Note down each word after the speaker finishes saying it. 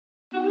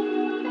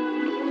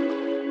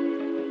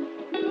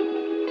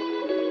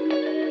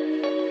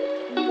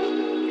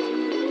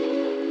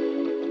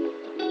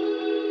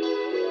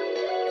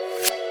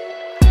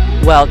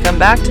Welcome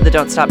back to the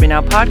Don't Stop Me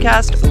Now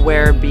podcast,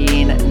 where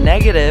being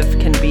negative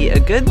can be a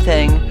good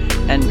thing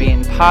and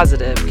being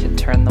positive can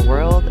turn the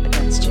world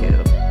against you.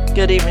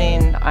 Good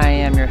evening. I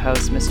am your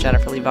host, Miss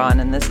Jennifer Lee Vaughn,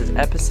 and this is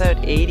episode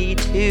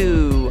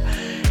 82.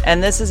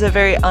 And this is a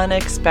very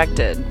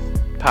unexpected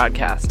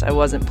podcast. I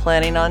wasn't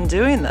planning on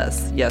doing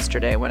this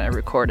yesterday when I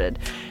recorded.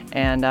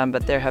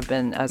 But there have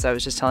been, as I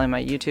was just telling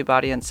my YouTube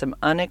audience, some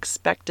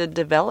unexpected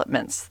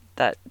developments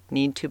that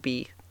need to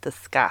be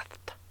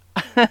discussed.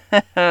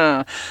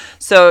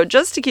 So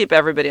just to keep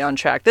everybody on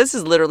track, this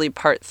is literally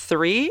part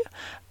 3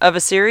 of a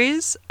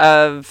series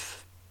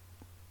of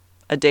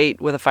a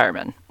date with a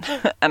fireman.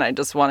 And I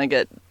just want to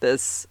get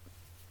this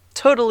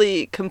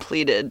totally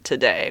completed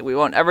today. We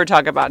won't ever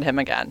talk about him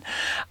again.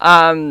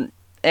 And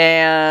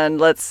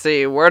let's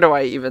see, where do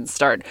I even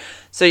start?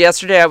 So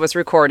yesterday I was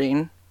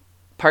recording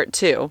part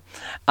 2,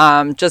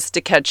 just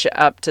to catch you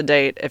up to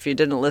date. If you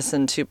didn't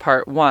listen to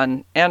part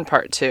 1 and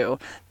part 2,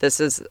 this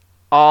is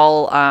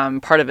all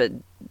part of a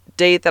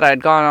date that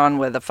I'd gone on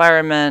with a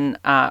firefighter.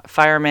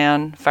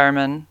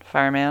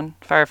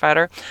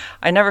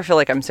 I never feel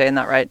like I'm saying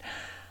that right.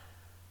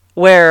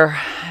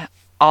 Where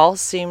all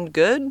seemed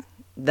good.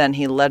 Then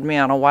he led me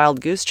on a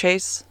wild goose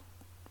chase.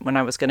 When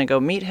I was going to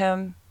go meet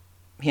him,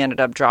 he ended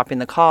up dropping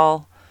the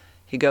call.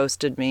 He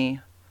ghosted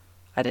me.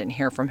 I didn't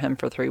hear from him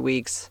for 3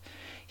 weeks.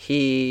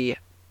 He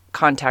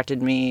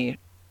contacted me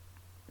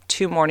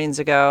 3 mornings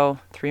ago.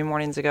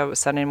 It was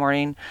Sunday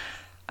morning.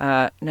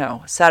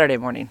 Saturday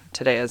morning.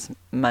 Today is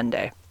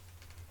Monday.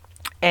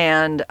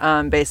 And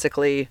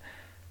basically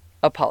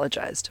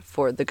apologized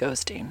for the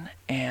ghosting.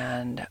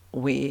 And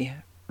we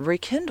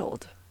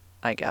rekindled,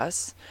 I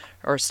guess,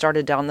 or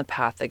started down the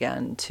path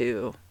again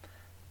to,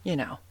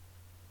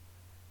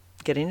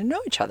 getting to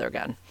know each other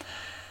again.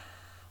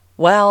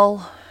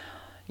 Well,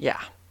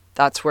 yeah,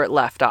 that's where it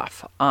left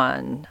off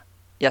on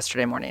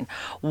yesterday morning.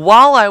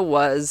 While I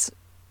was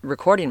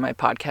recording my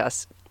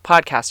podcast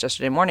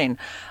yesterday morning,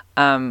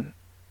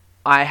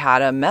 I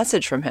had a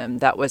message from him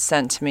that was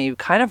sent to me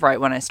kind of right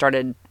when I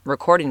started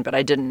recording, but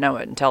I didn't know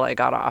it until I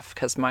got off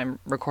because I'm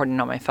recording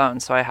on my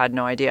phone, so I had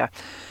no idea.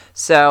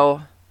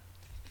 So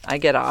I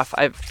get off.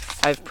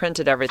 I've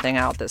printed everything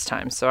out this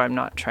time, so I'm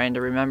not trying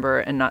to remember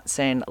and not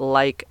saying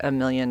like a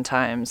million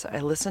times. I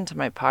listened to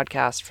my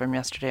podcast from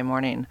yesterday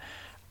morning.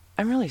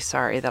 I'm really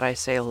sorry that I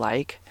say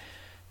like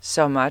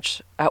so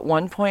much. At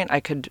one point, I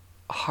could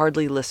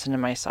hardly listen to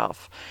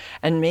myself.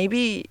 And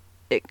maybe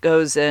it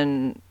goes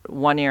in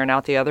one ear and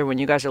out the other when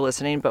you guys are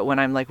listening, but when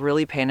I'm like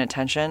really paying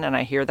attention and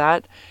I hear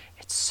that,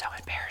 it's so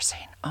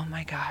embarrassing. Oh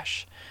my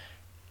gosh.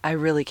 I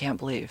really can't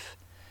believe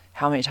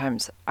how many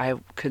times I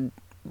could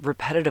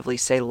repetitively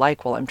say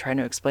like while I'm trying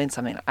to explain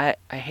something. I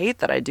hate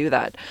that I do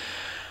that.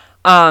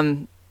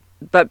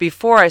 But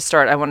before I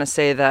start, I want to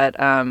say that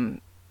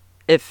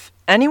if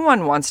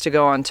anyone wants to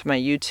go onto my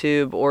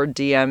YouTube or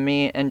DM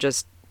me and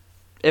just,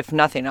 if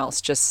nothing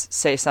else, just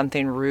say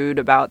something rude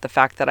about the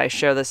fact that I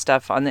share this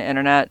stuff on the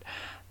internet,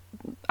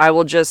 I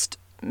will just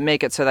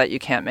make it so that you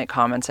can't make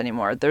comments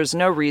anymore. There's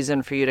no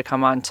reason for you to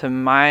come onto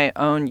my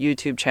own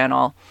YouTube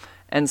channel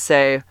and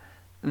say,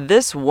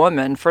 this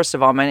woman, first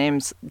of all, my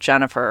name's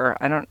Jennifer.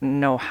 I don't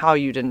know how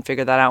you didn't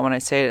figure that out when I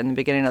say it in the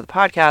beginning of the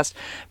podcast,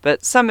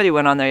 but somebody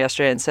went on there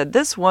yesterday and said,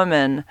 this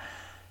woman,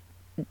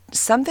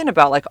 something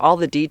about like all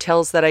the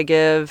details that I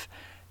give,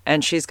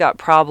 and she's got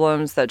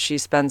problems that she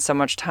spends so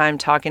much time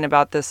talking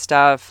about this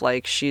stuff.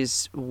 Like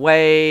she's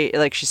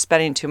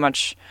spending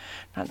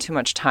not too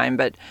much time,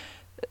 but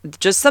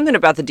just something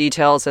about the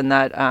details, and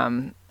that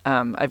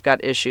I've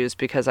got issues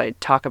because I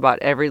talk about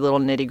every little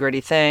nitty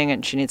gritty thing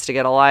and she needs to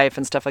get a life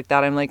and stuff like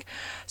that. I'm like,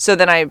 so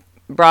then I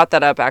brought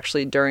that up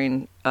actually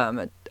during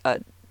a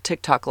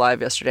TikTok live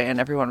yesterday, and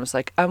everyone was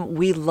like,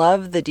 we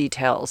love the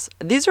details.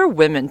 These are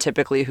women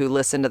typically who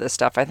listen to this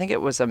stuff. I think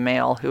it was a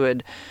male who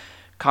had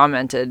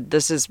commented,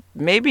 this is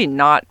maybe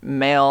not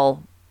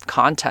male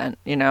content.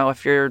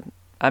 If you're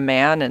a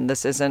man and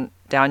this isn't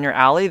down your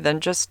alley, then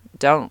just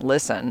don't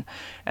listen.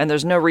 And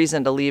there's no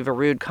reason to leave a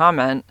rude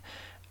comment.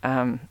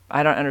 I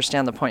don't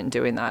understand the point in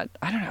doing that.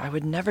 I don't know. I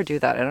would never do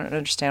that. I don't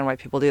understand why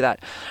people do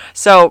that.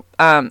 So,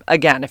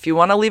 again, if you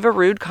want to leave a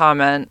rude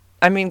comment,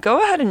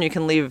 go ahead and you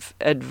can leave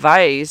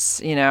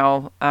advice,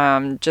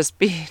 just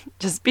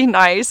be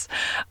nice.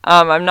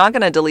 I'm not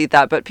going to delete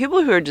that, but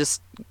people who are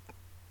just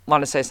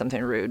want to say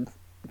something rude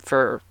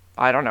for,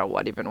 I don't know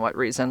what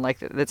reason,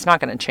 like it's not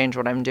going to change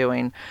what I'm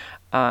doing.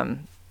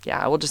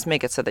 I will just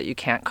make it so that you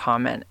can't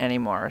comment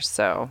anymore.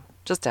 So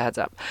just a heads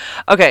up.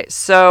 Okay.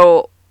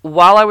 So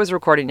while I was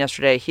recording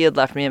yesterday, he had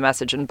left me a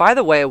message. And by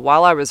the way,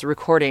 while I was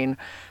recording,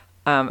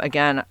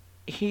 again,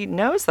 he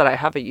knows that I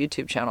have a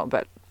YouTube channel,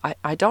 but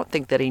I don't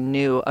think that he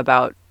knew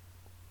about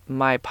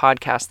my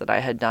podcast that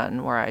I had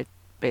done where I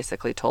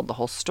basically told the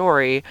whole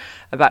story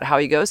about how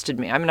he ghosted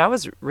me. I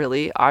was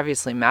really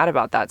obviously mad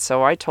about that.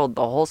 So I told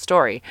the whole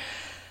story.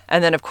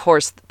 And then, of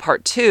course,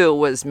 part 2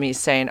 was me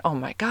saying, oh,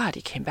 my God,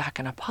 he came back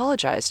and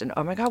apologized. And,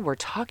 oh, my God, we're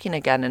talking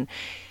again. And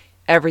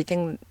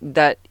everything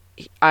that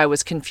I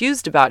was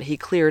confused about, he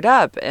cleared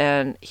up.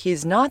 And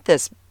he's not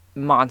this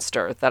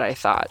monster that I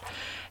thought.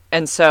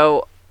 And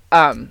so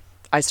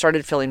I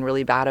started feeling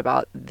really bad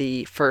about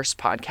the first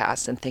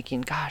podcast and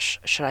thinking, gosh,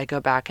 should I go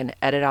back and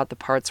edit out the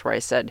parts where I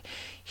said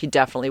he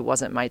definitely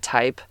wasn't my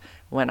type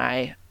when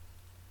I,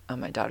 oh,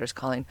 my daughter's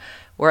calling,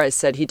 where I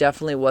said he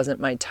definitely wasn't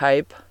my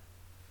type.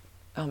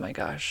 Oh my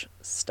gosh,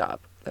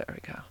 stop. There we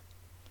go.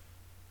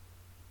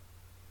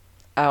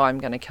 Oh, I'm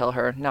going to kill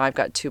her. Now I've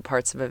got 2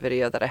 parts of a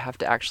video that I have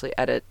to actually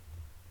edit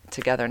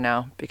together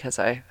now because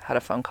I had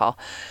a phone call.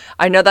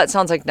 I know that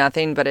sounds like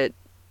nothing, but it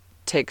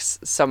takes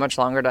so much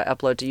longer to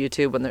upload to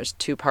YouTube when there's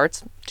 2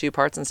 parts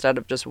instead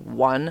of just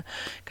 1,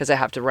 because I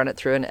have to run it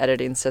through an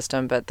editing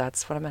system. But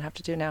that's what I'm going to have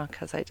to do now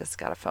because I just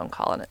got a phone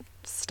call and it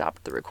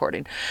stopped the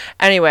recording.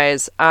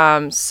 Anyways,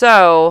 I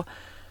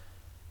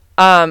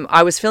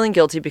was feeling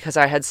guilty because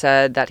I had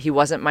said that he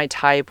wasn't my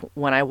type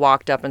when I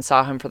walked up and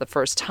saw him for the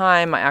first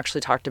time. I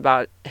actually talked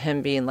about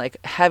him being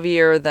like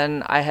heavier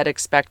than I had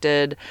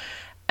expected.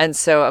 And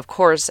so, of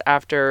course,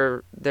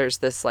 after there's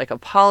this like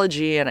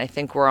apology and I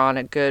think we're on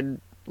a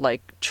good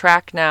like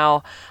track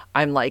now,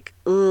 I'm like,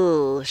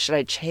 ooh, should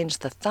I change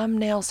the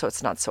thumbnail so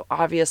it's not so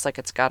obvious, like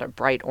it's got a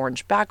bright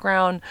orange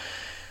background?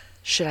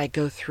 Should I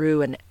go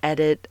through and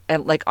edit?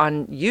 And like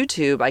on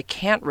YouTube, I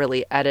can't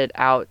really edit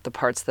out the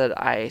parts that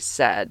I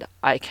said.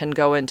 I can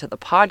go into the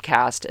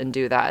podcast and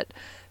do that.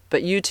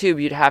 But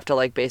YouTube, you'd have to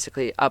like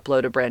basically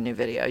upload a brand new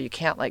video. You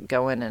can't like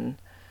go in and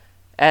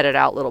edit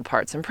out little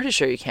parts. I'm pretty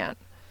sure you can't.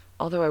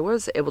 Although I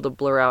was able to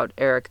blur out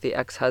Eric, the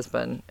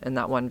ex-husband, in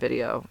that one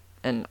video.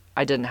 And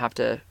I didn't have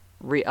to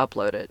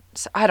re-upload it.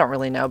 So I don't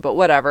really know, but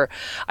whatever.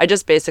 I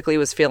just basically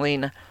was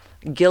feeling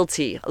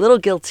guilty, a little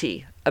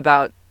guilty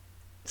about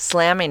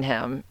slamming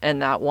him in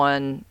that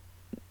one,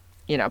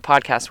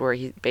 podcast where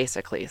he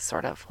basically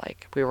sort of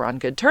like we were on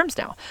good terms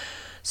now.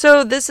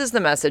 So this is the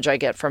message I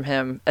get from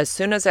him. As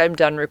soon as I'm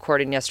done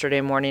recording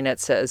yesterday morning, it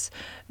says,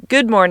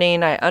 "Good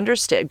morning. I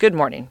understand." Good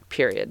morning,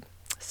 period.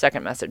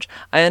 Second message.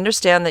 "I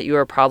understand that you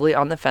are probably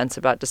on the fence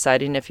about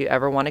deciding if you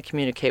ever want to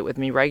communicate with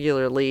me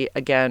regularly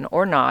again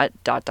or not, ...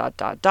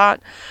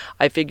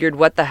 I figured,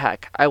 what the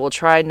heck? I will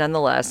try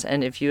nonetheless.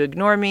 And if you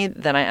ignore me,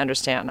 then I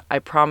understand. I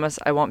promise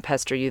I won't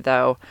pester you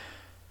though."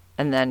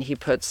 And then he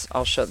puts,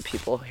 I'll show the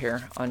people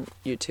here on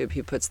YouTube,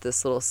 he puts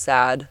this little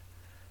sad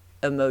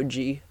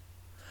emoji.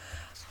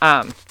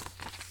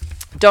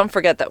 Don't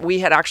forget that we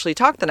had actually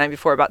talked the night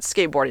before about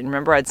skateboarding.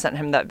 Remember, I'd sent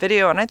him that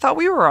video and I thought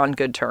we were on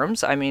good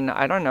terms. I mean,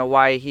 I don't know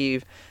why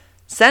he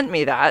sent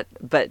me that,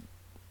 but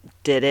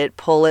did it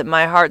pull at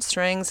my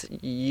heartstrings?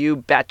 You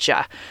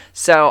betcha.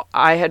 So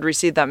I had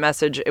received that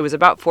message. It was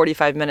about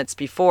 45 minutes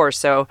before.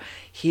 So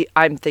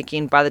I'm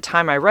thinking by the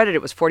time I read it,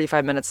 it was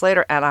 45 minutes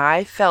later. And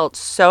I felt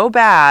so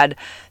bad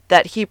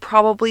that he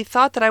probably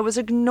thought that I was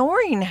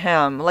ignoring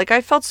him. Like,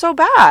 I felt so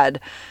bad.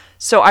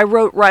 So I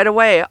wrote right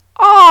away,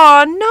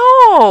 "Oh,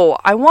 no,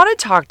 I want to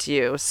talk to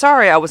you.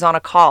 Sorry, I was on a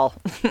call."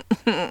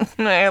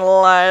 I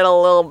lied a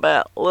little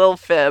bit, little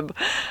fib.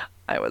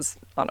 I was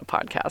on a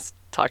podcast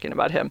talking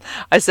about him.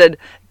 I said,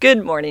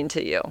 "Good morning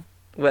to you,"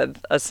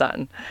 with a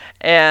sun.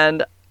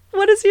 And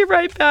what does he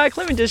write back?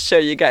 Let me just show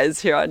you guys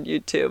here on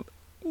YouTube.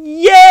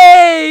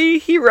 Yay!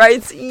 He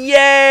writes,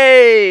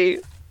 "Yay!"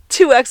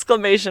 2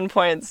 exclamation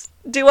points.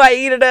 Do I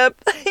eat it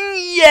up?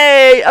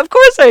 Yay! Of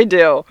course I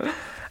do.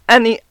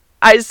 And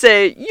I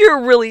say, "You're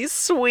really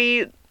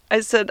sweet." I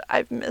said,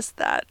 "I've missed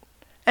that."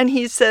 And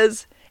he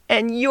says,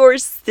 "And you're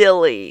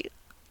silly."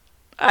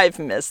 I've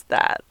missed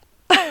that.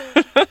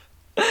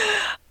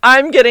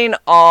 I'm getting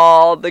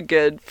all the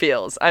good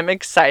feels. I'm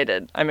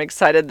excited.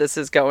 This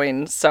is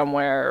going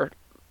somewhere,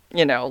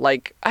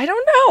 like, I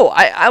don't know.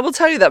 I will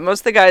tell you that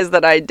most of the guys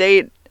that I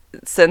date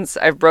since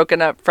I've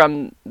broken up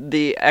from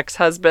the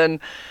ex-husband,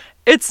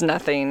 it's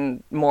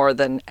nothing more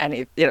than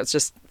it's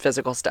just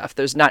physical stuff.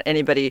 There's not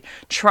anybody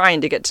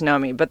trying to get to know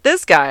me. But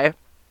this guy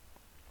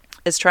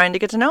is trying to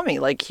get to know me.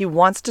 Like, he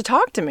wants to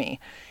talk to me.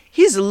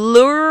 He's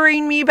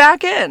luring me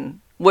back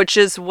in, which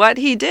is what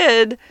he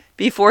did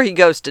before he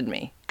ghosted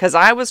me. Because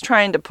I was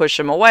trying to push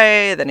him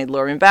away, then he'd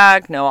lure me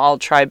back. No, I'll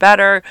try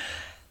better.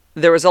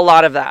 There was a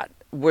lot of that,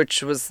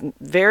 which was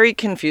very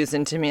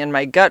confusing to me. And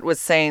my gut was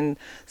saying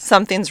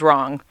something's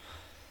wrong.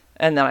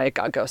 And then I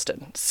got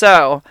ghosted.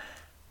 So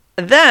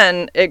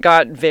then it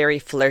got very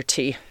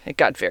flirty.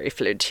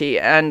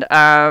 And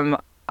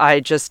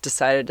I just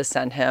decided to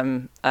send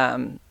him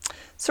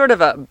sort of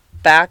a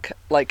back,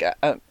 like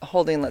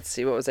holding, let's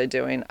see, what was I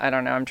doing? I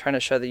don't know. I'm trying to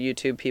show the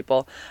YouTube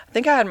people. I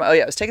think I had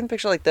I was taking the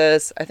picture like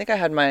this. I think I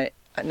had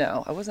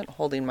no, I wasn't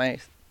holding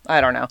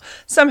I don't know.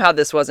 Somehow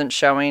this wasn't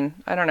showing.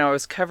 I don't know. I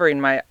was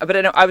covering but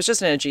I was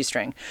just in a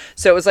G-string.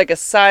 So it was like a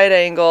side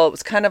angle. It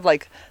was kind of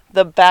like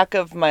the back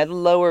of my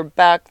lower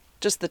back,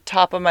 just the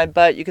top of my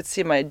butt. You could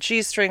see my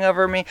G-string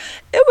over me.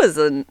 It was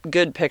a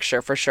good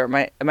picture for sure.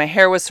 My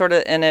hair was sort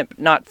of in it,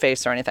 not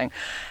face or anything.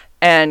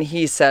 And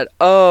he said,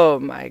 "Oh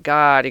my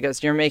God." He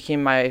goes, "You're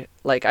making I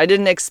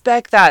didn't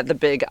expect that." The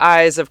big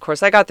eyes, of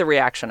course. I got the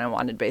reaction I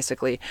wanted,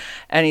 basically.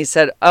 And he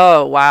said,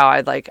 "Oh, wow.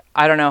 I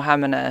don't know how I'm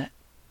going to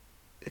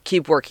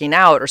keep working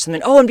out or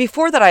something. Oh, and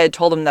before that I had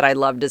told him that I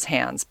loved his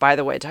hands. By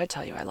the way, did I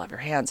tell you I love your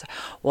hands?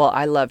 Well,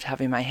 I loved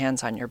having my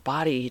hands on your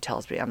body, he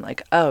tells me. I'm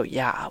like, oh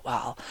yeah,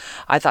 well,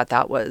 I thought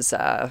that was,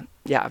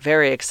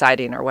 very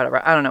exciting or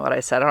whatever. I don't know what I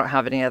said. I don't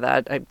have any of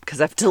that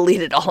because I've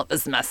deleted all of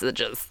his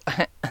messages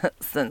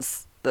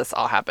since this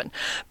all happened.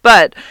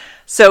 But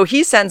so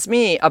he sends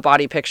me a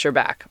body picture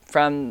back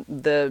from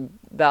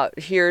about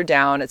here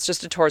down. It's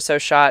just a torso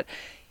shot.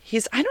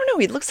 I don't know,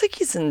 he looks like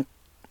he's in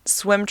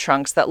swim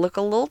trunks that look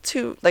a little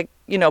too, like,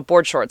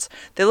 board shorts.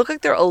 They look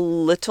like they're a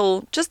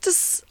little,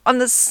 on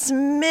the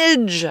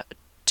smidge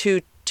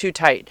too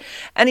tight.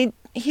 And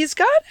he's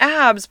got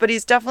abs, but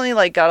he's definitely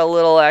like got a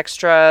little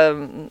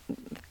extra,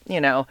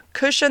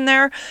 cushion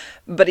there.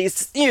 But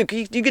you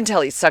can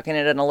tell he's sucking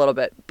it in a little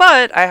bit.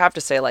 But I have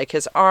to say, like,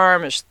 his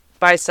arm, his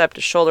bicep,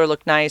 his shoulder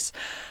look nice.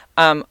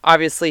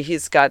 Obviously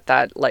he's got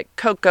that like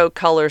cocoa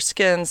color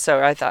skin.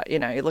 So I thought,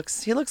 he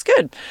looks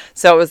good.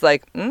 So it was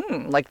like,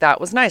 like that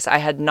was nice. I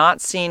had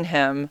not seen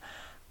him,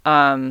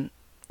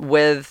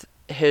 with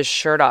his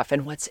shirt off.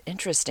 And what's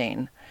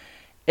interesting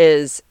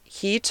is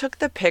he took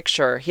the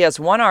picture. He has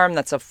one arm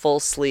that's a full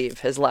sleeve,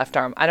 his left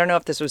arm. I don't know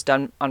if this was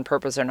done on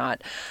purpose or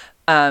not.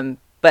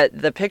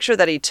 But the picture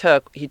that he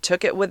took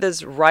it with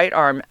his right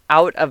arm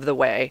out of the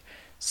way.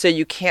 So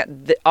you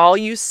can't, all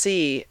you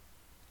see,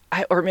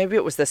 or maybe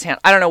it was this hand,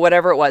 I don't know,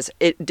 whatever it was,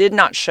 it did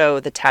not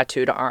show the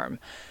tattooed arm.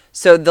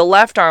 So the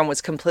left arm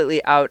was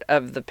completely out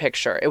of the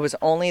picture. It was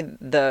only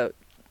the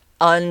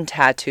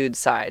untattooed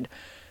side,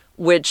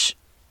 which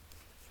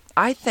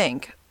I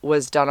think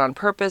was done on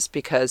purpose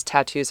because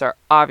tattoos are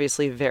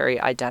obviously very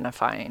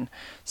identifying.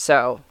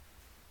 So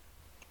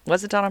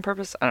was it done on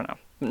purpose? I don't know.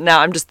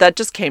 No, that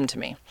just came to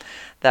me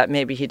that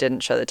maybe he didn't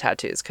show the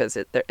tattoos because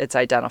it's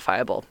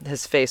identifiable.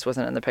 His face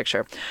wasn't in the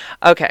picture.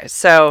 Okay,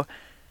 so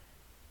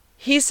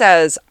he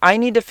says, I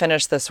need to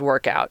finish this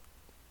workout.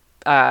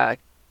 Can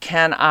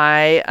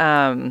I,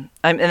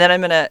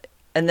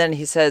 and then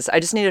he says,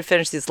 I just need to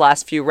finish these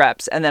last few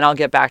reps and then I'll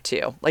get back to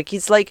you. Like,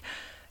 he's like,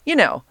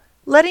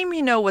 letting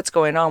me know what's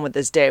going on with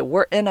his day.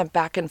 We're in a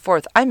back and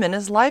forth. I'm in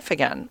his life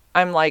again.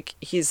 I'm like,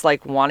 he's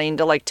like wanting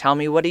to like tell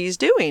me what he's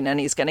doing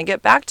and he's going to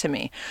get back to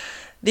me.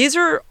 These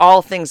are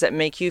all things that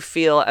make you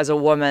feel as a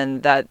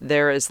woman that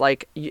there is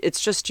like,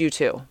 it's just you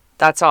two.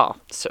 That's all.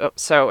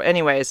 So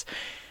anyways,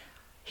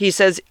 he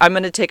says, I'm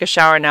going to take a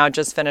shower now,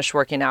 just finished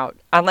working out.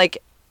 I'm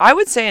like, I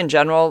would say in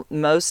general,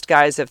 most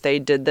guys, if they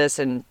did this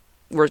and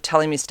were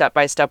telling me step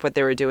by step what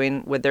they were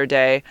doing with their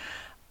day,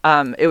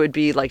 it would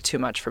be like too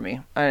much for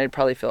me. I'd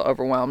probably feel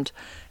overwhelmed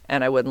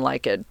and I wouldn't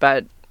like it.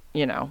 But,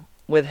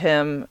 with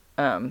him,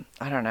 I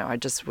don't know.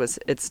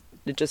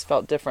 It just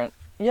felt different.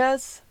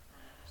 Yes.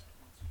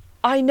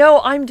 I know,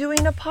 I'm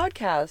doing a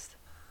podcast.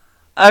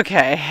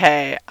 Okay,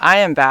 hey, I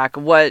am back.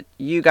 What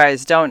you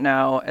guys don't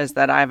know is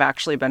that I've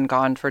actually been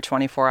gone for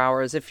 24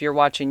 hours. If you're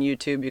watching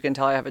YouTube, you can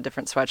tell I have a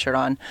different sweatshirt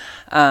on.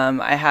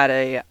 I had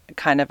a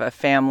kind of a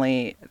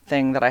family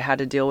thing that I had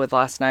to deal with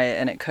last night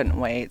and it couldn't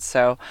wait.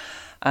 So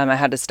I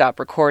had to stop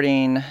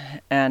recording.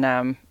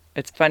 And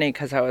it's funny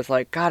because I was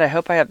like, God, I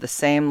hope I have the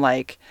same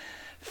like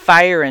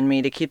fire in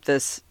me to keep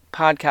this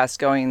podcast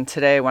going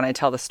today when I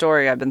tell the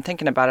story. I've been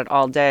thinking about it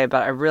all day,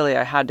 but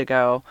I had to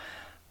go.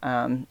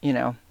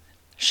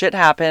 Shit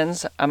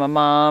happens. I'm a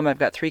mom. I've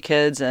got 3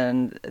 kids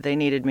and they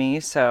needed me.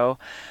 So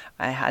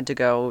I had to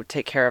go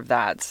take care of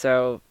that.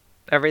 So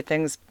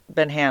everything's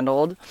been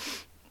handled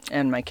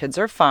and my kids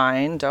are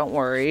fine. Don't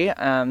worry.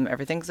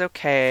 Everything's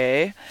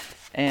okay.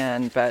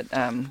 But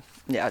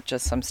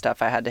just some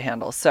stuff I had to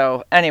handle.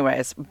 So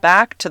anyways,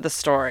 back to the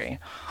story.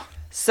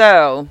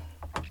 So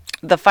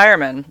the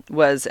fireman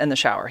was in the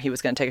shower. He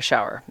was going to take a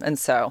shower. And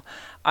so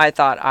I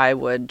thought I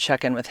would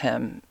check in with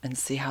him and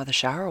see how the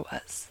shower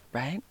was,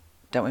 right?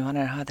 Don't we want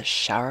to know how the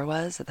shower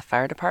was at the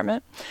fire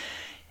department?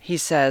 He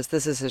says,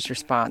 this is his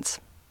response,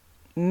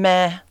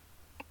 meh,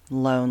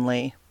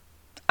 lonely.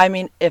 I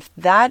mean, if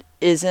that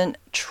isn't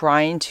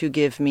trying to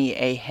give me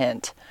a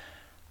hint,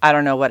 I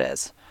don't know what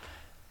is.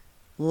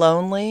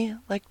 Lonely?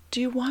 Like,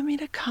 do you want me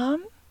to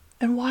come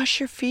and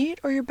wash your feet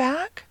or your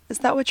back? Is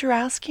that what you're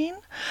asking?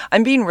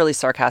 I'm being really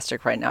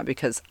sarcastic right now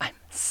because I'm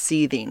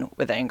seething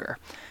with anger.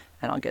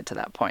 And I'll get to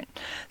that point.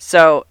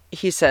 So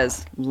he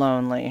says,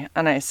 lonely.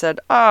 And I said,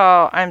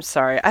 oh, I'm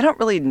sorry. I don't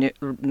really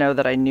know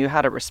that I knew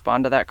how to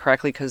respond to that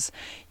correctly because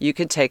you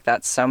could take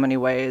that so many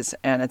ways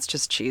and it's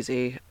just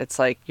cheesy. It's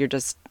like you're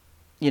just,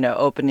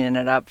 opening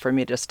it up for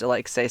me just to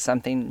like say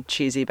something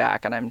cheesy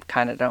back and I'm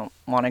kind of don't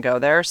want to go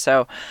there.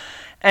 So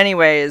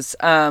anyways,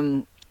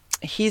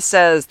 he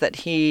says that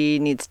he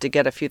needs to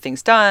get a few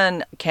things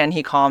done. Can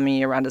he call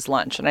me around his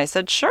lunch? And I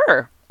said,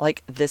 sure.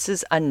 Like, this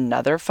is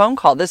another phone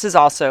call. This is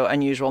also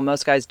unusual.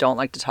 Most guys don't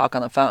like to talk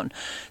on the phone.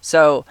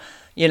 So,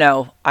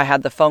 I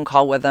had the phone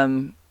call with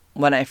him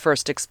when I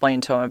first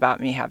explained to him about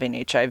me having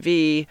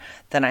HIV.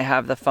 Then I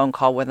have the phone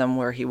call with him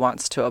where he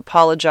wants to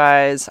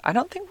apologize. I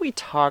don't think we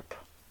talked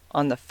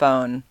on the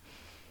phone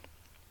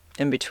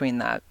in between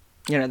that.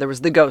 There was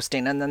the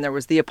ghosting and then there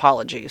was the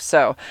apology.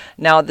 So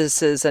now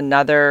this is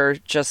another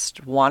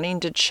just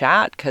wanting to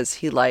chat because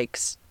he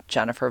likes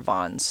Jennifer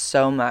Vaughn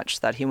so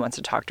much that he wants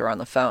to talk to her on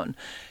the phone.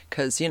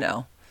 Because,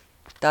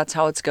 that's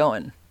how it's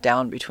going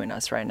down between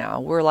us right now.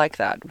 We're like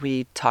that.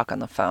 We talk on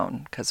the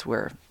phone because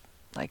we're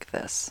like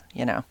this,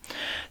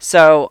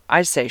 So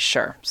I say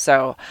sure.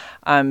 So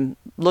I'm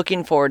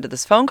looking forward to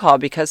this phone call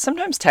because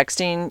sometimes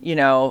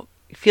texting,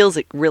 feels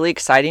really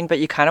exciting, but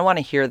you kind of want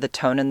to hear the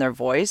tone in their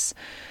voice.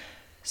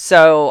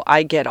 So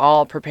I get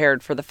all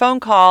prepared for the phone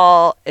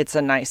call. It's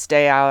a nice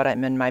day out.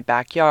 I'm in my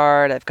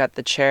backyard. I've got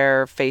the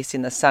chair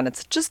facing the sun.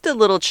 It's just a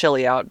little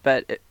chilly out,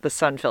 but the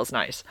sun feels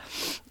nice.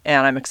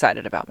 And I'm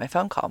excited about my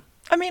phone call.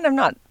 I mean, I'm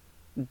not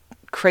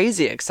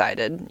crazy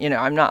excited.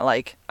 I'm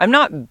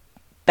not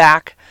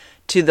back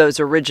to those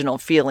original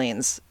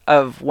feelings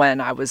of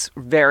when I was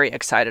very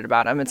excited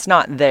about him. It's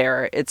not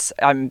there.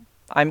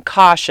 I'm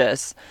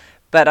cautious,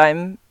 but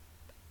I'm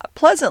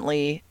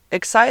pleasantly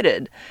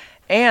excited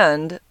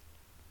and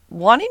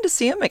wanting to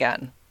see him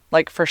again,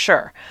 for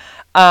sure.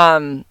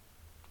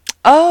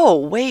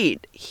 Oh,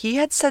 wait, he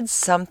had said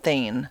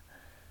something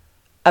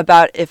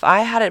about if I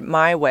had it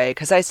my way,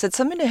 because I said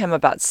something to him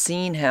about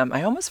seeing him.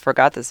 I almost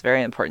forgot this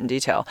very important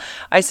detail.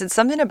 I said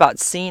something about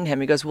seeing him.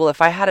 He goes, well,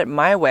 if I had it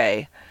my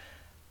way,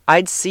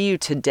 I'd see you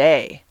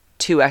today,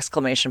 2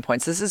 exclamation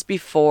points. This is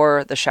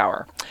before the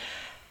shower.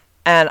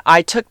 And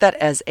I took that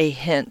as a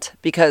hint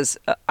because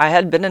I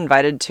had been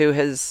invited to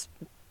his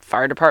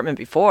fire department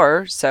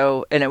before.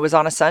 And it was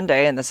on a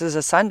Sunday, and this is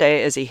a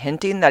Sunday. Is he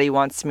hinting that he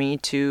wants me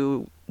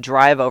to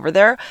drive over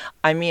there?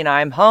 I mean,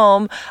 I'm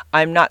home.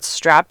 I'm not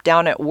strapped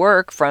down at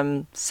work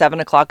from 7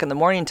 o'clock in the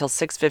morning until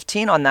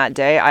 6:15 on that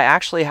day. I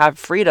actually have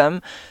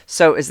freedom.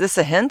 So is this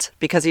a hint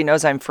because he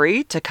knows I'm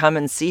free to come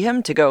and see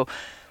him, to go,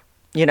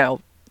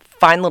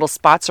 find little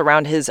spots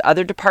around his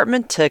other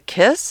department to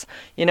kiss?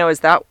 Is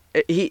that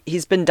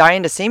he's been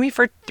dying to see me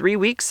for 3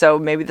 weeks, so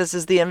maybe this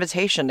is the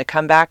invitation to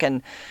come back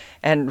and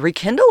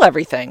rekindle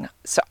everything.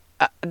 So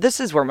this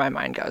is where my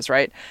mind goes,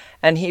 right?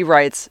 And he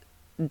writes,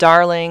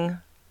 darling,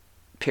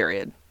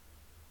 period.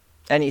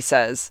 And he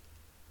says,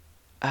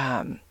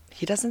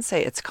 he doesn't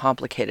say it's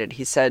complicated.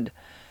 He said,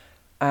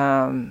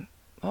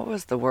 what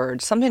was the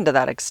word? Something to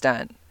that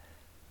extent.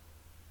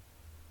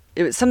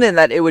 It was something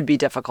that it would be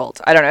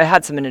difficult. I don't know. It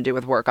had something to do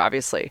with work,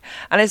 obviously.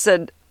 And I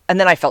said, and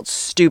then I felt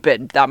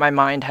stupid that my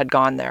mind had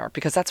gone there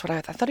because that's what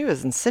I thought he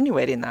was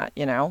insinuating that,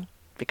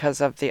 because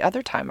of the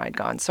other time I'd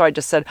gone. So I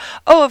just said,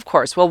 oh, of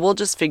course. Well, we'll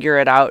just figure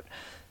it out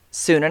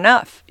soon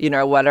enough,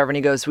 whatever. And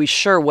he goes, we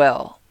sure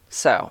will.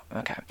 So,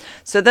 okay.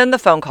 So then the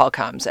phone call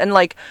comes. And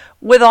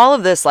with all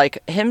of this,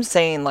 him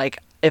saying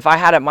if I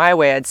had it my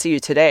way, I'd see you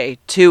today,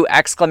 2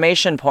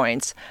 exclamation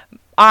points.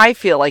 I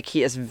feel like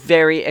he is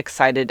very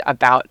excited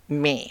about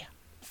me.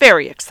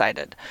 Very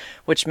excited,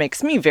 which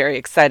makes me very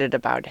excited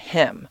about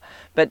him.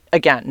 But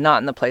again,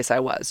 not in the place I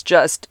was,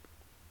 just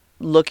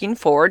looking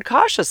forward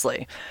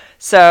cautiously.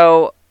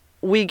 So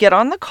we get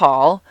on the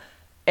call,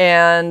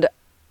 and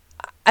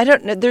I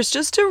don't know, there's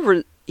just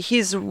he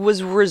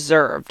was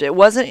reserved. He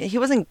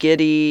wasn't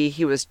giddy.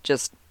 He was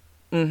just,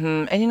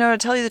 And to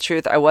tell you the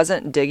truth, I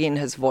wasn't digging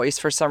his voice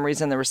for some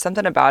reason. There was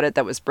something about it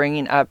that was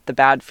bringing up the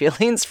bad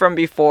feelings from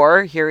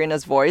before hearing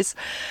his voice.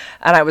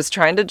 And I was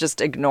trying to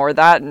just ignore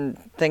that and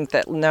think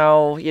that,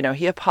 no,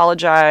 he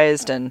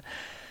apologized.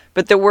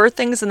 But there were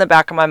things in the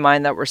back of my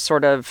mind that were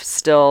sort of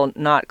still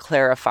not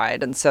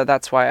clarified. And so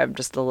that's why I'm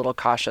just a little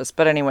cautious.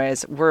 But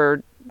anyways,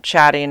 we're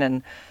chatting,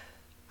 and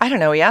I don't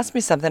know, he asked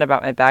me something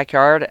about my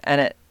backyard,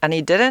 and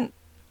he didn't,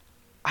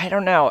 I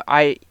don't know,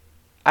 I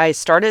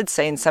started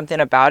saying something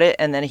about it,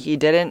 and then he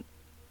didn't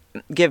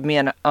give me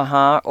an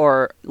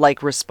or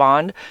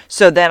respond.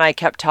 So then I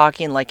kept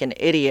talking like an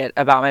idiot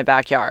about my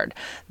backyard.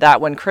 That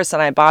when Chris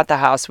and I bought the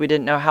house, we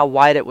didn't know how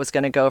wide it was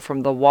going to go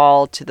from the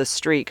wall to the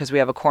street because we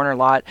have a corner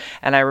lot.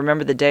 And I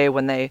remember the day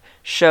when they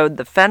showed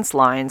the fence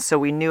line, so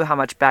we knew how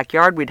much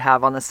backyard we'd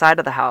have on the side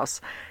of the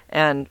house.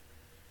 And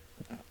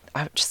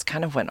I just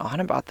kind of went on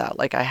about that.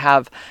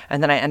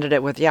 And then I ended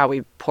it with,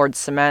 we poured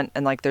cement,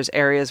 and there's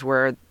areas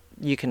where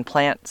you can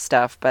plant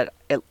stuff, but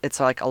it's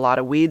a lot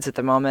of weeds at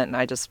the moment, and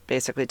I just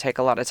basically take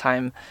a lot of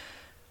time,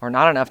 or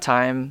not enough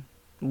time,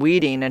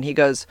 weeding. And he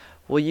goes,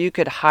 well, you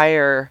could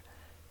hire,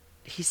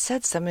 he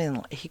said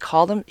something, he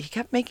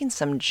kept making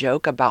some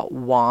joke about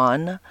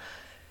Juan,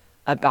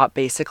 about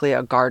basically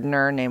a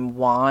gardener named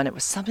Juan. It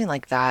was something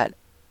like that,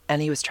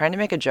 and he was trying to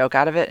make a joke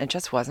out of it, and it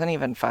just wasn't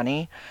even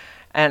funny.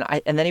 And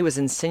then he was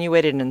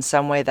insinuating in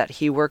some way that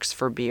he works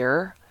for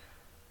beer.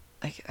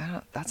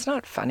 That's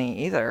not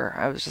funny either.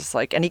 I was just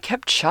and he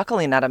kept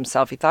chuckling at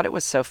himself. He thought it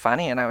was so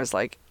funny. And I was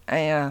like,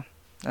 yeah,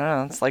 I don't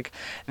know. It's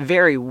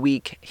very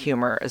weak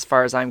humor as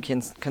far as I'm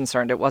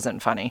concerned. It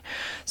wasn't funny.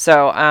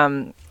 So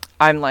I'm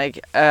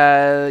laughing.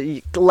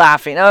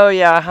 Oh,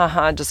 yeah,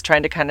 haha, just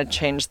trying to kind of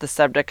change the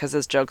subject because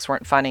his jokes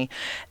weren't funny.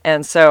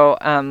 And so,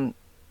 I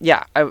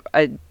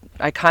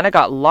kind of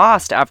got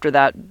lost after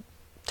that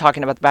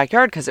talking about the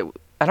backyard because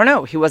I don't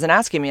know, he wasn't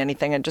asking me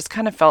anything. It just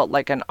kind of felt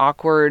like an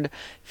awkward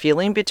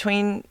feeling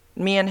between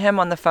me and him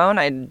on the phone.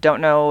 I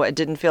don't know. It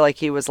didn't feel like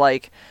he was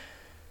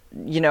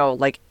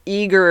like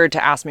eager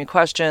to ask me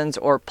questions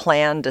or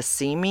plan to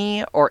see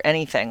me or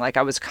anything. Like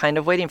I was kind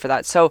of waiting for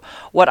that. So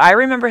what I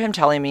remember him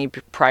telling me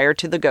prior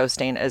to the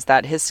ghosting is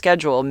that his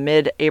schedule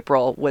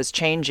mid-April was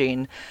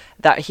changing,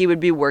 that he would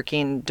be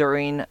working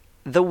during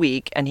the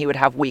week and he would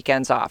have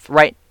weekends off.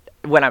 Right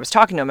when I was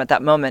talking to him at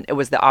that moment, it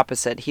was the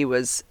opposite. He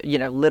was,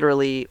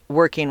 literally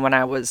working when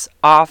I was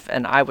off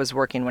and I was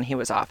working when he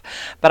was off.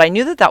 But I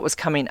knew that that was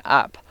coming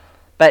up.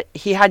 But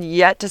he had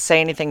yet to say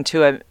anything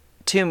to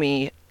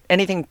me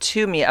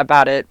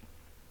about it,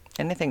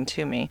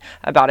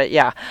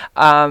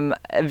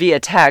 via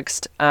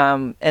text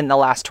in the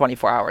last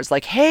 24 hours.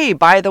 Like, hey,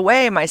 by the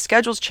way, my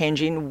schedule's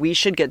changing. We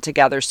should get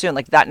together soon.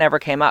 Like, that never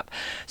came up.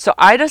 So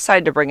I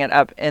decided to bring it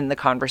up in the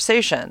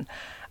conversation.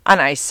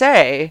 And I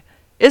say,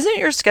 isn't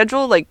your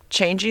schedule, like,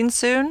 changing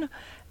soon?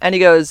 And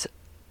he goes,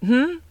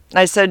 And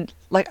I said,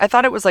 like, I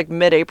thought it was, like,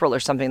 mid-April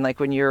or something, like,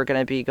 when you were going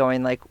to be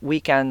going, like,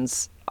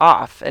 weekends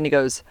off. And he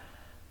goes,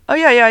 oh,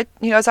 yeah.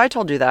 He goes, I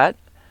told you that.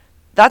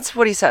 That's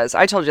what he says.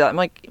 I told you that. I'm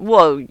like,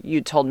 well,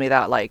 you told me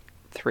that like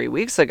 3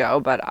 weeks ago,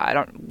 but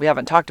we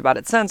haven't talked about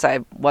it since. I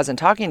wasn't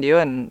talking to you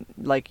and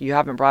like you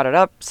haven't brought it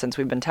up since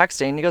we've been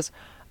texting. He goes,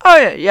 oh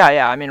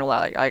yeah. I mean, well,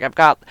 like I've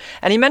got,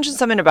 and he mentioned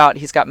something about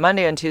he's got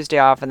Monday and Tuesday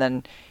off and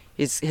then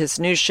his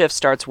new shift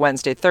starts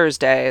Wednesday,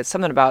 Thursday. It's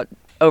something about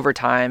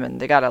overtime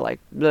and they gotta like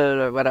blah,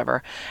 blah,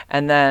 whatever.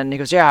 And then he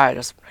goes, yeah,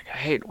 I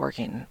hate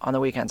working on the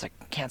weekends. I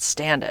can't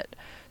stand it.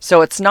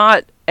 So it's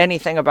not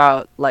anything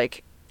about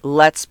like,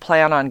 let's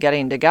plan on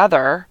getting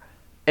together.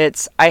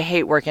 It's, I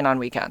hate working on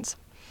weekends.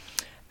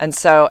 And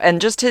so, and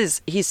just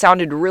he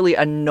sounded really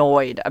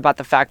annoyed about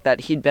the fact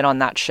that he'd been on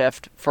that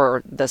shift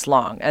for this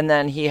long. And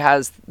then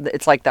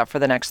it's like that for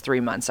the next 3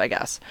 months, I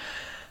guess,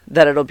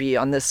 that it'll be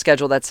on this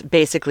schedule that's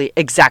basically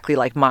exactly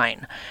like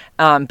mine.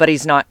 But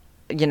he's not,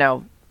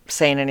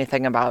 saying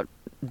anything about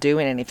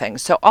doing anything.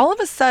 So all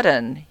of a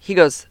sudden he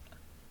goes,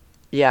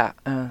 yeah.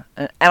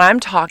 And I'm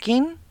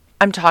talking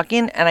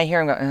and I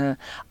hear him go,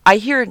 I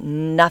hear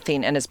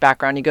nothing in his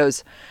background. He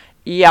goes,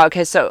 yeah,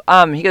 okay. So,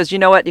 he goes, you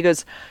know what? He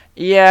goes,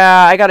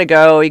 yeah, I gotta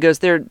go. He goes,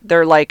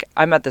 they're like,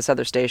 I'm at this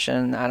other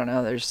station. I don't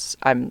know.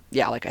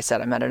 Like I said,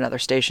 I'm at another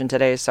station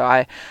today. So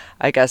I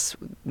guess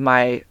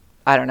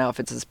I don't know if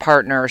it's his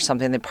partner or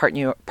something. They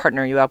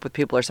partner you up with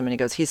people or something. He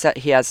goes, he said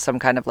he has some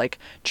kind of like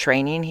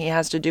training he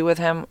has to do with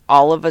him.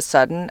 All of a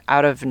sudden,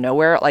 out of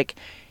nowhere, like,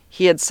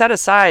 he had set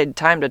aside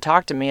time to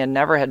talk to me and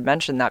never had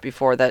mentioned that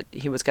before, that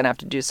he was going to have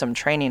to do some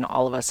training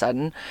all of a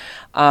sudden.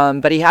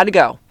 But he had to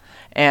go.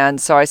 And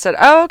so I said,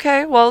 oh,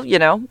 okay, well,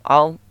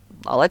 I'll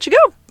let you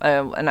go.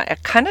 And I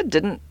kind of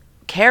didn't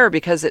care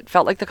because it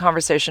felt like the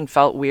conversation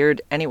felt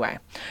weird anyway.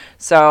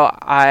 So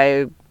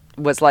I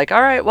was like,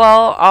 all right,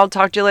 well, I'll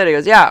talk to you later. He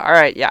goes, yeah, all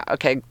right, yeah,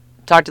 okay,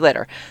 talk to you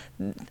later.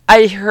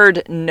 I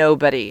heard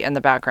nobody in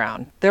the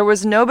background. There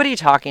was nobody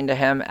talking to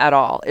him at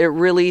all. It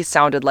really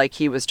sounded like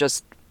he was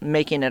just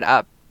making it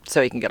up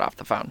so he can get off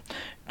the phone.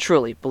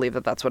 Truly believe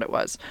that that's what it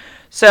was.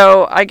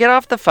 So I get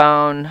off the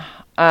phone,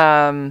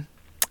 and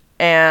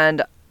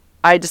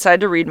I decide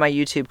to read my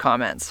YouTube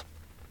comments.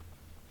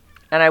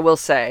 And I will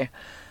say,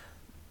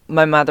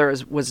 my mother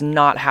was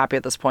not happy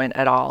at this point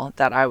at all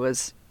that I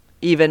was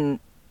even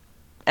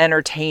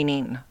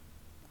entertaining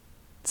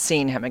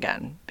seeing him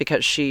again,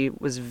 because she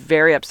was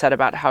very upset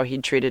about how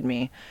he'd treated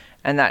me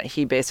and that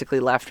he basically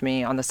left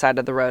me on the side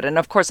of the road. And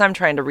of course, I'm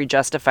trying to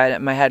re-justify it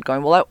in my head,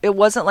 going, well, it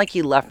wasn't like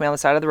he left me on the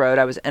side of the road.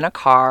 I was in a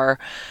car,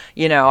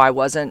 I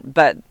wasn't,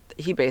 but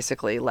he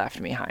basically left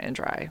me high and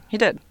dry. He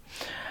did.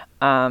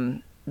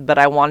 But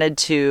I wanted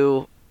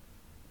to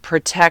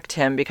protect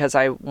him because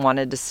I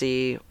wanted to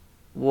see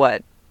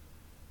what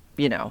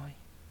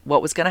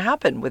was going to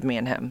happen with me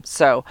and him.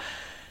 So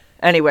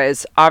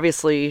anyways,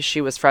 obviously she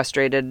was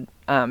frustrated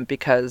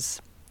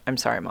because, I'm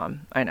sorry,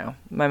 Mom. I know.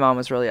 My mom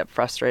was really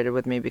frustrated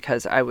with me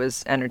because I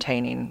was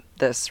entertaining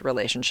this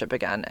relationship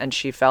again. And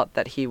she felt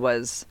that he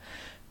was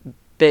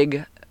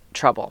big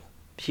trouble.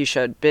 He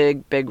showed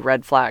big, big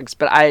red flags.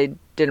 But I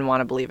didn't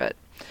want to believe it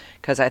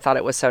because I thought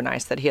it was so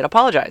nice that he had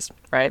apologized,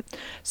 right?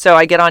 So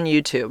I get on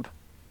YouTube.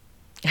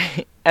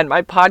 And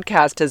my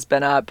podcast has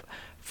been up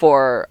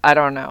for,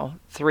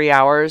 3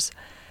 hours.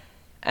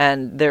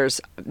 And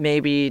there's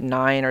maybe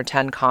 9 or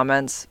 10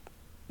 comments.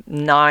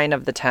 9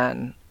 of the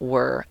 10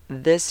 were,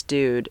 this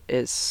dude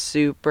is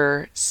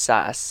super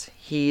sus.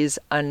 He's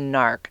a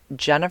narc.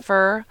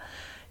 Jennifer,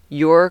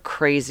 you're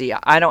crazy.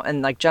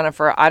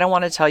 Jennifer, I don't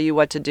want to tell you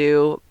what to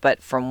do,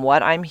 but from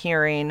what I'm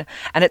hearing,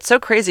 and it's so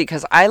crazy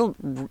because I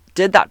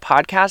did that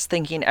podcast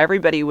thinking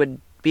everybody would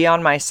be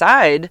on my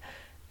side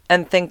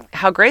and think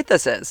how great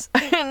this is.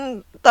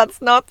 And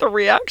that's not the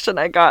reaction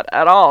I got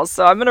at all.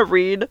 So I'm going to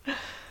read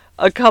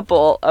a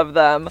couple of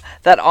them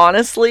that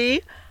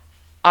honestly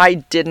I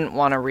didn't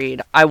want to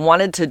read. I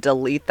wanted to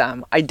delete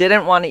them. I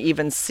didn't want to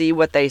even see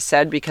what they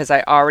said because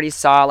I already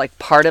saw like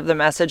part of the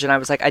message, and I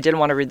was like, I didn't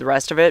want to read the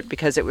rest of it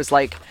because it was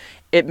like,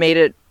 it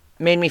made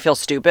me feel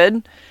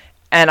stupid.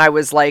 And I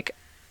was like,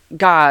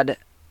 God,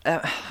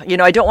 I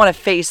don't want to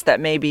face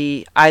that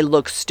maybe I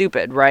look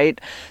stupid,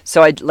 right?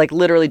 So I like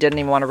literally didn't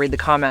even want to read the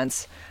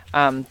comments.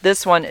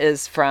 This one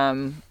is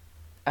from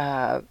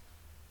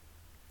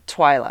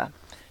Twyla.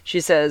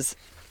 She says,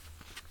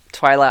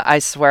 Twyla, I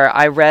swear,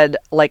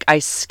 I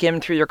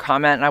skimmed through your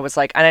comment and I was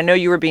like, and I know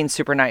you were being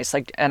super nice,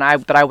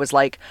 but I was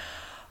like,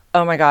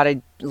 oh my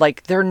God,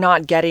 they're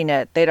not getting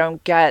it. They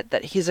don't get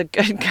that he's a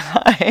good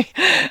guy.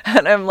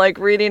 And I'm like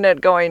reading it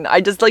going, I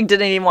just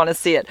didn't even want to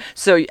see it.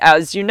 So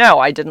as you know,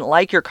 I didn't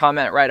like your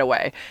comment right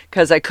away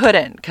because I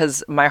couldn't,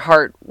 because my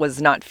heart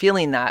was not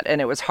feeling that. And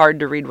it was hard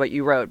to read what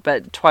you wrote.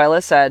 But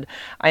Twyla said,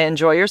 I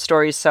enjoy your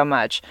stories so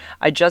much.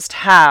 I just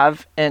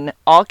have, in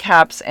all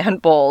caps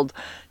and bold,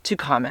 to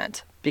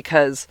comment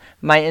because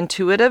my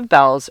intuitive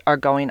bells are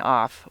going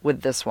off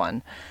with this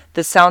one.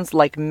 This sounds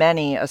like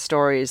many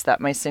stories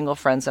that my single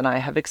friends and I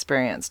have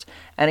experienced.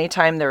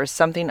 Anytime there is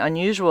something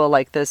unusual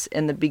like this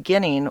in the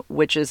beginning,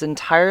 which is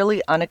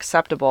entirely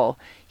unacceptable,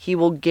 he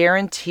will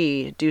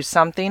guarantee do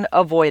something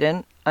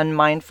avoidant,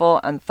 unmindful,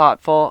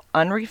 unthoughtful,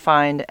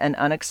 unrefined, and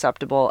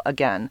unacceptable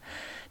again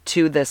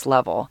to this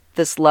level.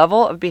 This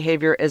level of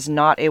behavior is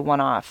not a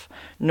one-off,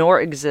 nor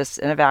exists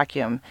in a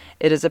vacuum.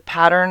 It is a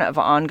pattern of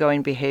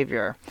ongoing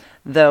behavior.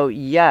 Though,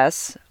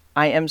 yes,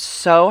 I am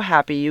so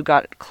happy you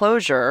got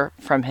closure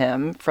from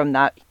him from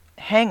that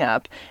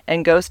hang-up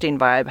and ghosting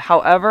vibe.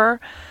 However,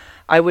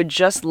 I would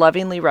just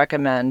lovingly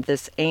recommend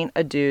this ain't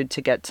a dude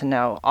to get to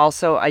know.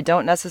 Also, I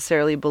don't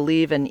necessarily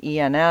believe in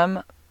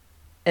ENM.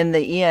 In the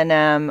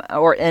ENM,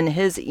 or in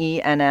his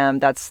ENM,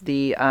 that's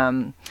the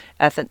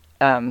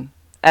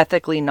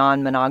ethically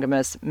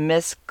non-monogamous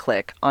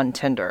misclick on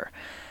Tinder.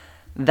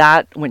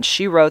 That, when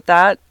she wrote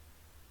that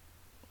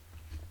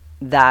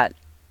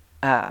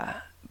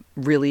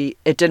really,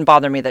 it didn't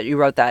bother me that you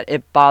wrote that.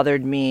 It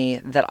bothered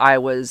me that I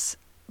was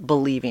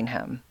believing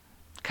him.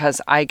 Because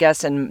I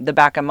guess in the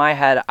back of my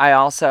head, I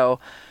also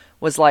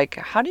was like,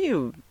 how do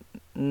you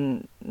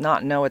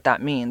not know what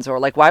that means? Or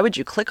why would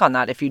you click on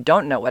that if you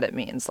don't know what it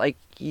means?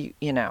 You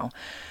know.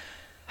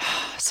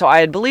 So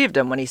I had believed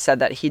him when he said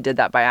that he did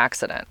that by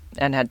accident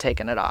and had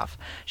taken it off.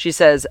 She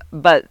says,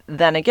 but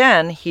then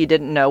again, he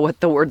didn't know what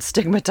the word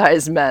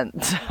stigmatized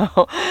meant.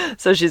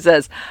 So she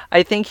says,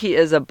 I think he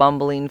is a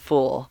bumbling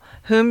fool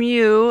whom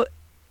you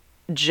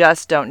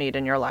just don't need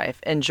in your life.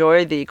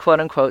 Enjoy the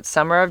quote-unquote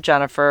summer of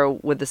Jennifer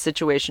with the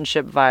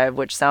situationship vibe,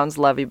 which sounds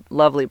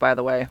lovely, by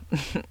the way.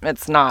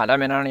 It's not. I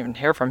mean, I don't even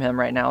hear from him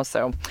right now,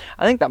 so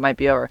I think that might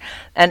be over.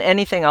 And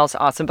anything else,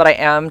 awesome. But I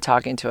am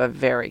talking to a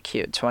very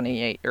cute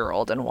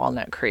 28-year-old in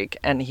Walnut Creek,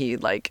 and he's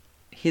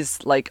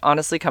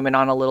honestly coming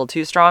on a little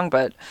too strong,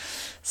 but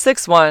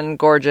 6'1",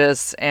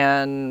 gorgeous,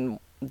 and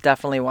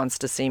definitely wants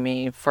to see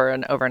me for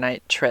an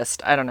overnight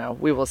tryst. I don't know.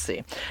 We will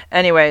see.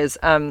 Anyways,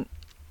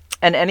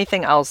 and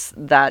anything else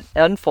that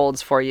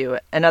unfolds for you.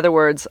 In other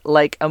words,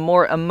 like a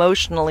more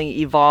emotionally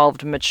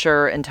evolved,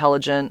 mature,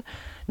 intelligent,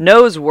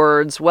 knows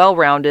words,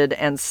 well-rounded,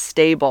 and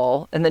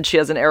stable. And then she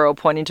has an arrow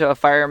pointing to a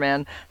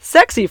fireman.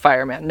 Sexy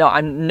fireman. No,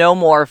 I'm no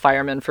more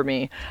fireman for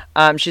me.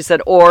 She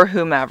said, or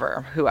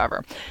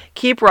whoever.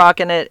 Keep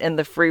rocking it in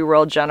the free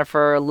world,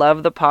 Jennifer.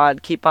 Love the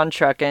pod. Keep on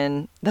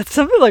trucking. That's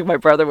something like my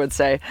brother would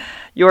say.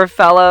 Your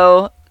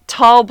fellow,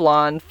 tall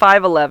blonde,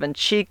 5'11",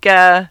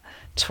 chica,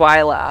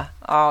 Twyla.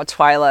 Oh,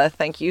 Twyla,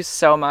 thank you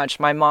so much.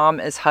 My mom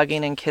is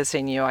hugging and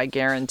kissing you, I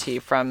guarantee,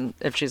 from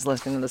if she's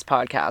listening to this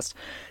podcast,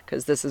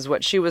 because this is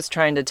what she was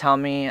trying to tell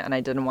me and I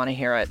didn't want to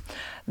hear it.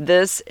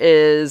 This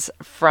is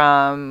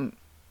from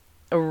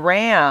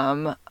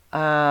Ram,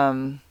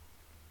 who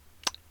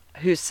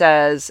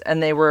says,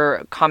 and they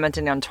were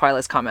commenting on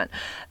Twyla's comment,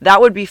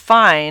 that would be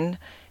fine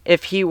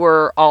if he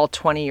were all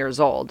 20 years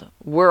old.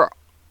 We're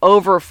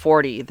over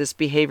 40. This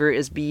behavior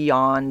is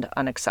beyond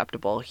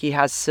unacceptable. He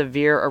has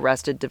severe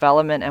arrested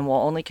development and will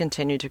only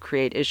continue to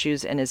create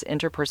issues in his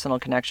interpersonal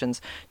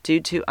connections due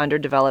to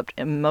underdeveloped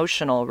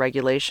emotional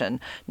regulation.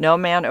 No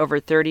man over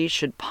 30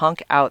 should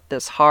punk out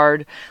this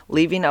hard,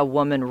 leaving a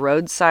woman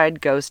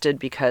roadside ghosted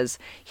because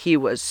he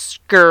was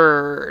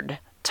scared.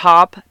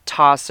 Top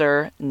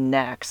tosser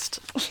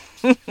next.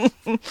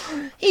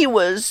 He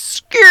was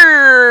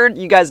scared.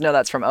 You guys know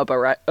that's from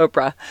Oprah, right?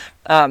 Oprah.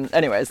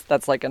 Anyways,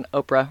 that's like an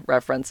Oprah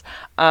reference.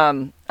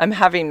 I'm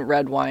having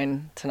red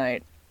wine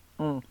tonight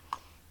in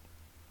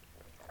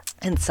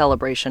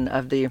celebration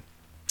of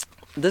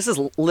this is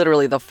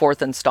literally the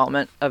fourth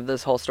installment of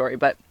this whole story.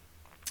 But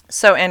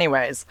so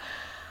anyways,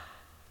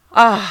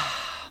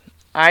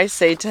 I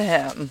say to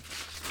him,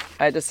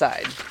 I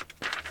decide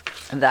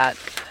that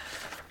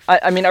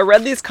I mean, I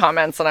read these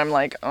comments and I'm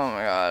like,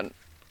 oh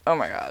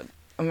my God.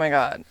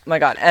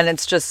 And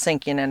it's just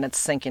sinking in, it's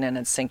sinking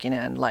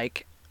in.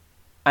 Like,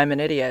 I'm an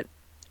idiot.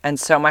 And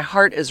so my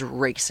heart is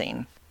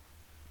racing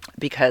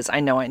because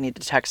I know I need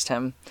to text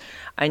him.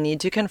 I need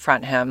to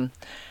confront him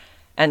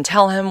and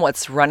tell him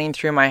what's running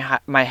through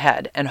my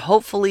head. And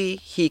hopefully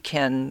he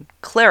can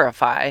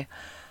clarify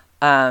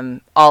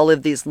all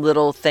of these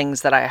little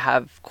things that I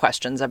have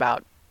questions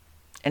about.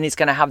 And he's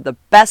going to have the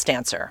best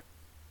answer.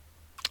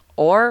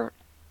 Or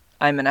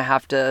I'm going to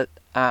have to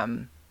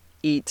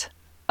eat,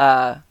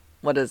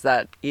 what is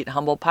that? Eat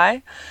humble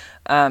pie?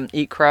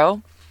 Eat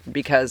crow?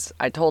 Because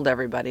I told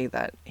everybody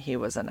that he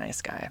was a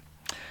nice guy.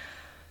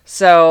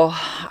 So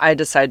I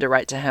decided to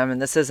write to him,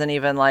 and this isn't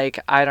even like,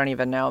 I don't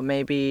even know,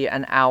 maybe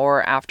an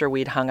hour after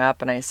we'd hung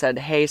up, and I said,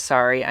 hey,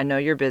 sorry, I know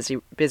you're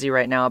busy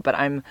right now, but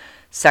I'm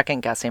second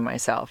guessing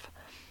myself.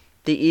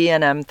 The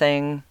E&M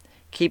thing,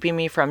 keeping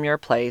me from your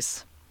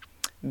place,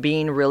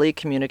 being really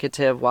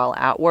communicative while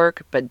at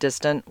work, but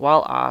distant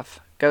while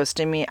off,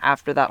 ghosting me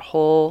after that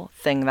whole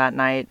thing that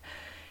night.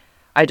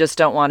 I just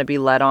don't want to be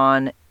led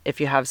on if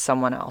you have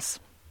someone else.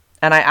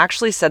 And I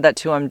actually said that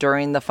to him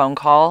during the phone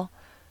call.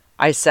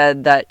 I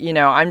said that,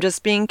 I'm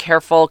just being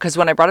careful, because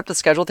when I brought up the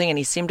schedule thing and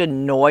he seemed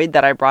annoyed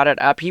that I brought it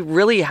up, he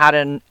really had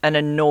an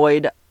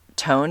annoyed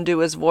tone to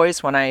his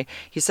voice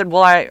he said,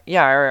 well, I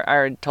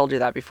already told you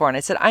that before. And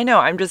I said, I know,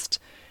 I'm just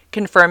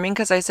confirming,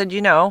 because I said,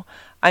 you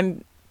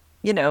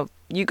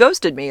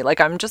ghosted me. Like,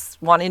 I'm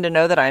just wanting to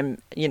know that I'm,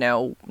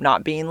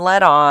 not being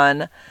led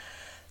on,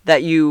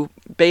 that you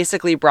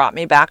basically brought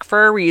me back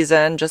for a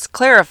reason, just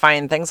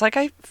clarifying things.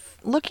 Like,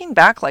 looking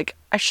back, like,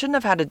 I shouldn't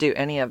have had to do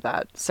any of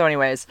that. So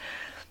anyways,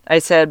 I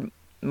said,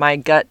 my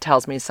gut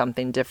tells me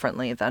something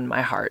differently than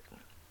my heart.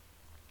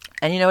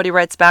 And you know what he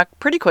writes back?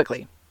 Pretty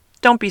quickly.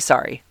 Don't be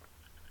sorry.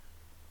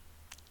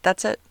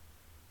 That's it.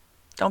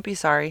 Don't be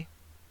sorry.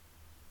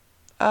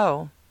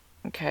 Oh,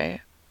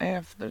 okay. I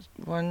have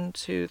 1,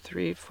 2,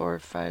 3, 4,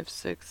 5,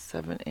 6,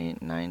 7,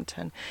 8, 9,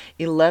 10,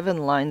 11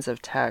 lines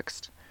of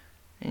text.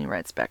 And he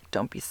writes back,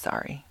 don't be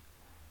sorry.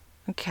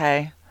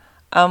 Okay.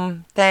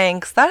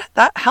 Thanks.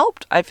 That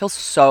helped. I feel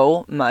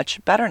so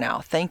much better now.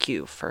 Thank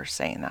you for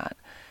saying that.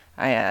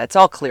 It's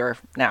all clear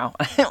now.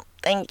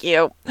 Thank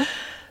you.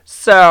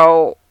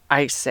 So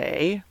I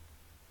say,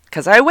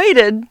 because I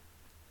waited.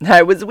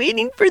 I was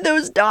waiting for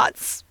those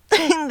dots.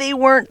 They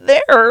weren't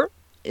there.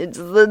 It's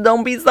the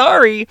don't be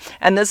sorry.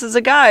 And this is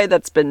a guy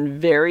that's been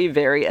very,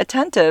 very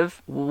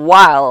attentive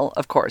while,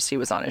 of course, he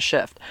was on his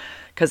shift.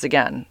 Because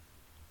again,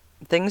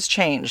 things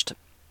changed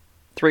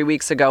 3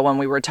 weeks ago when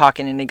we were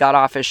talking and he got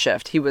off his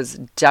shift. He was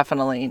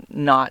definitely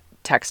not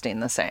texting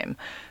the same,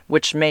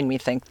 which made me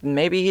think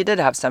maybe he did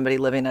have somebody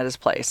living at his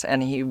place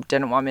and he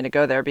didn't want me to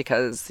go there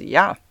because,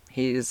 yeah,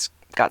 he's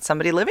got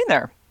somebody living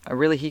there.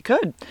 Really, he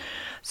could.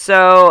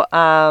 So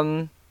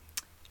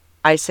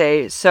I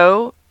say,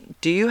 so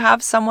do you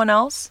have someone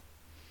else?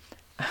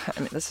 I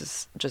mean, this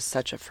is just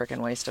such a freaking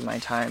waste of my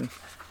time.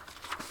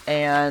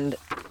 And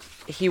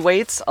he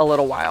waits a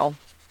little while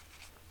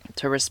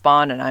to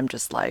respond, and I'm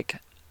just like,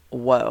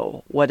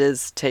 whoa, what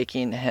is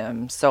taking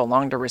him so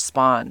long to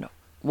respond?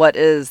 What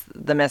is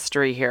the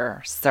mystery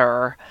here,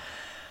 sir?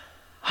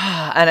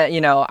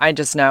 And, I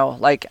just know,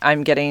 like,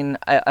 I'm getting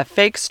a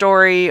fake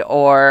story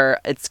or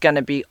it's going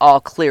to be all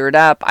cleared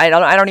up. I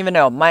don't even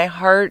know. My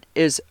heart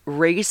is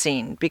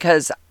racing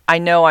because I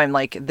know I'm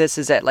like, this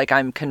is it. Like,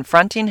 I'm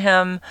confronting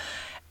him,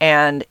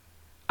 and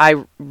I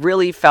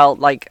really felt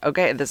like,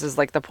 okay, this is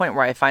like the point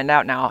where I find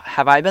out now,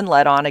 have I been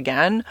led on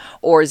again,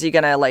 or is he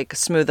going to like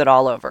smooth it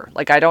all over?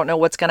 Like, I don't know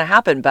what's going to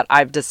happen, but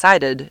I've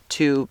decided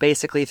to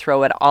basically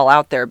throw it all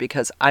out there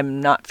because I'm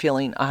not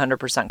feeling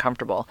 100%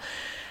 comfortable.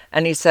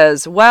 And he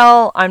says,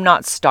 well, I'm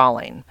not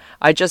stalling.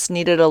 I just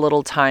needed a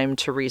little time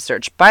to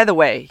research. By the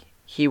way,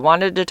 he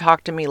wanted to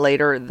talk to me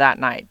later that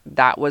night.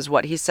 That was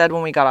what he said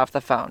when we got off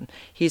the phone.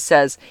 He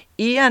says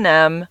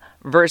E&M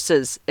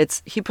versus,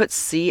 he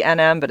puts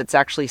CNM, but it's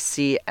actually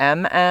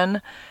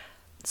CMN.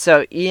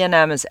 So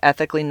E&M is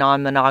ethically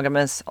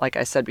non-monogamous. Like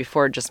I said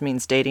before, it just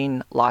means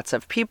dating lots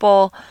of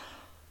people.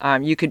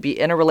 You could be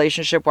in a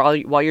relationship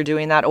while you're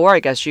doing that, or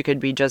I guess you could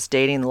be just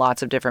dating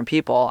lots of different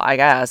people. I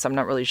guess I'm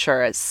not really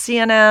sure. It's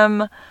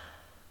CNM,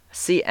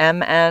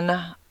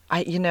 CMN.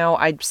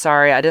 I'm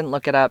sorry, I didn't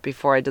look it up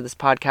before I did this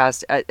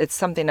podcast. It's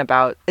something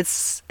about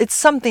it's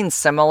something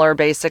similar.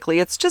 Basically,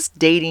 it's just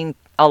dating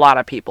a lot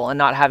of people and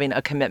not having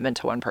a commitment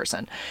to one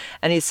person.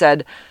 And he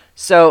said,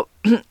 so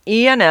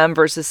E&M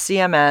versus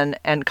CMN,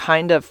 and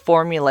kind of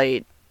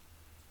formulate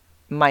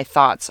my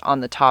thoughts on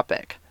the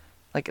topic.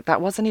 Like,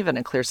 that wasn't even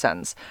a clear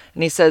sentence.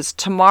 And he says,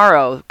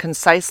 tomorrow,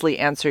 concisely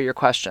answer your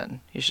question.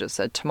 He should have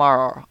said,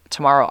 tomorrow,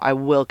 I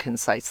will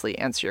concisely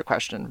answer your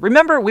question.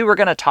 Remember, we were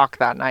going to talk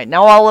that night.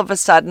 Now, all of a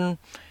sudden,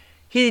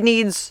 he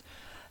needs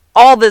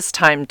all this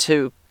time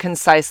to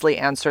concisely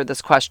answer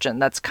this question.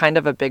 That's kind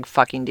of a big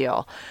fucking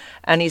deal.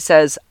 And he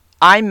says,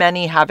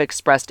 many have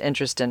expressed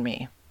interest in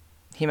me.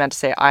 He meant to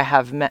say, I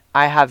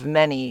have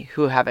many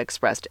who have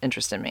expressed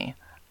interest in me.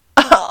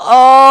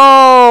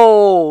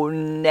 Oh,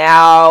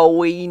 now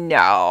we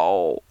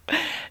know.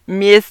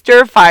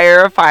 Mr.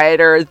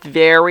 Firefighter is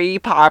very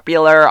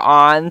popular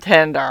on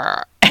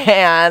Tinder,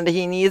 and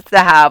he needs to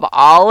have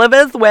all of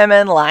his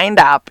women lined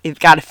up. He's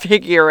got to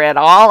figure it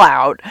all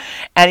out,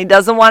 and he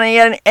doesn't want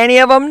any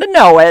of them to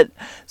know it,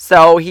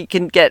 so he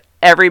can get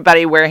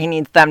everybody where he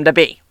needs them to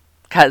be,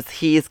 because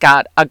he's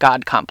got a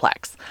God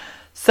complex.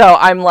 So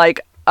I'm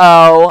like,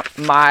 oh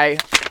my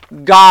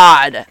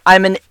God,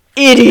 I'm an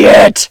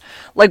idiot.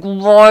 Like,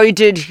 why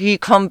did he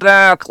come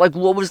back? Like,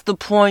 what was the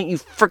point, you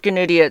freaking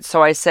idiot?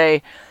 So I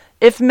say,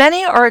 if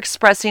many are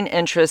expressing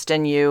interest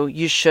in you,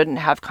 you shouldn't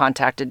have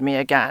contacted me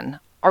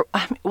again. Or,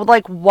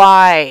 like,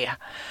 why?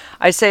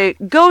 I say,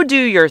 go do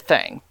your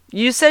thing.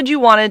 You said you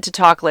wanted to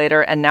talk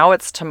later, and now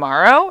it's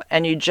tomorrow,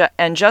 and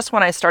and just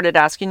when I started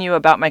asking you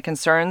about my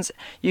concerns,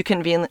 you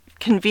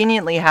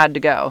conveniently had to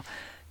go.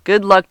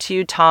 Good luck to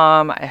you,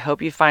 Tom. I hope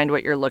you find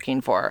what you're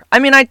looking for. I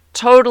mean, I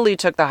totally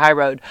took the high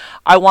road.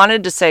 I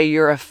wanted to say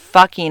you're a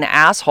fucking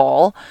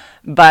asshole,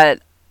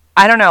 but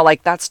I don't know,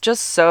 like, that's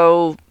just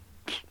so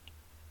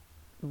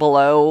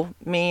below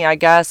me, I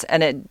guess,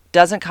 and it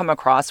doesn't come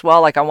across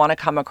well. Like, I want to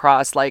come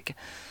across like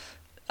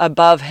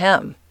above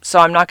him. So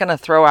I'm not going to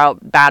throw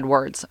out bad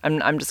words.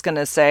 I'm just going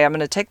to say, I'm going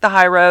to take the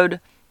high road.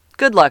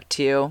 Good luck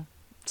to you.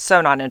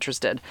 So not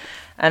interested.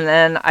 And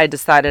then I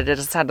decided I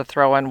just had to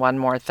throw in one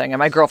more thing. And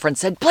my girlfriend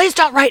said, please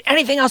don't write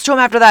anything else to him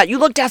after that. You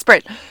look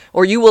desperate,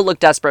 or you will look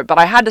desperate. But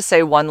I had to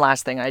say one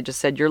last thing. I just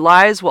said, your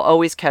lies will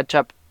always catch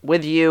up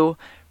with you.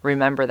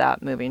 Remember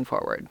that moving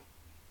forward.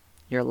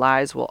 Your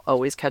lies will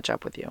always catch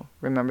up with you.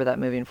 Remember that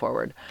moving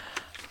forward.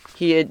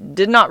 He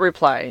did not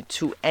reply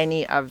to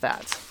any of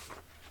that.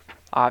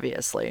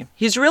 Obviously.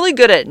 He's really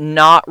good at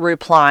not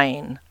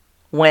replying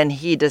when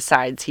he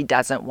decides he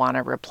doesn't want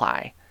to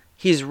reply.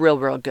 He's real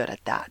good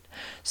at that.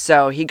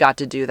 So he got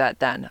to do that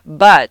then.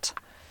 But,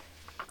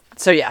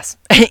 so yes,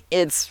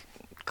 it's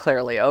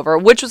clearly over,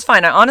 which was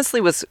fine. I honestly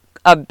was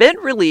a bit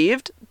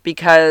relieved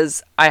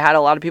because I had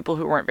a lot of people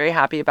who weren't very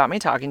happy about me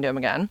talking to him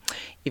again.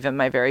 Even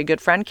my very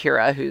good friend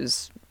Kira,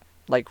 who's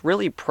like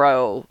really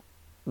pro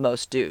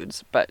most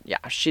dudes, but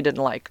yeah, she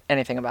didn't like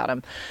anything about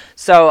him.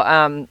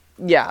 So,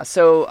 yeah,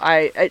 so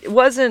it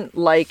wasn't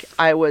like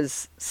I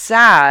was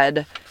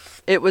sad.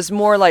 It was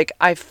more like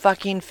I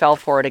fucking fell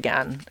for it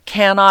again.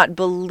 Cannot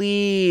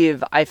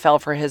believe I fell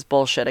for his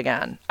bullshit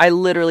again. I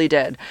literally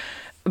did.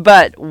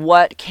 But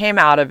what came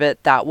out of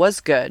it, that was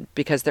good,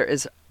 because there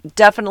is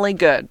definitely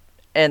good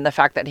in the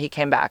fact that he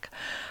came back.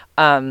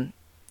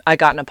 I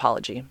got an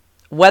apology.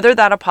 Whether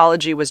that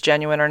apology was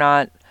genuine or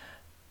not,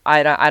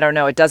 I don't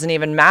know. It doesn't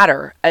even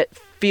matter. It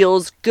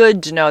feels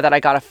good to know that I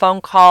got a phone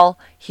call.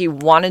 He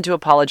wanted to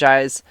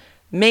apologize.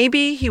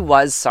 Maybe he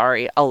was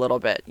sorry a little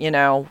bit,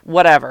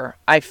 whatever.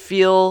 I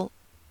feel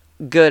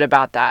good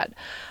about that.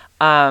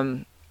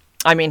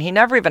 I mean, he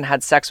never even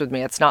had sex with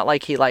me. It's not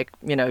like he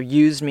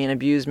used me and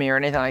abused me or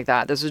anything like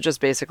that. This was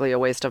just basically a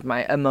waste of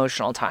my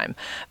emotional time.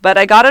 But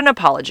I got an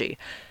apology.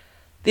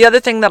 The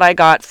other thing that I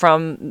got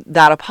from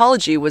that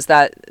apology was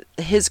that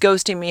his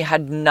ghosting me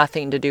had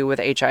nothing to do with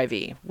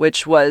HIV,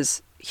 which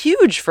was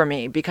huge for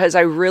me because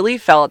I really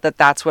felt that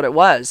that's what it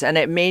was. And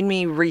it made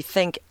me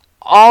rethink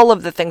all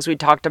of the things we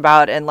talked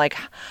about and like,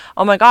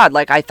 oh my God,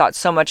 like I thought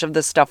so much of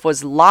this stuff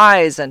was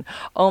lies. And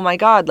oh my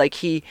God, like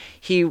he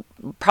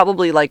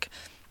probably like,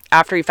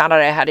 after he found out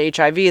I had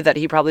HIV, that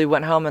he probably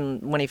went home and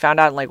when he found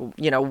out, like,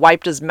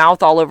 wiped his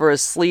mouth all over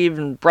his sleeve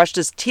and brushed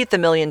his teeth a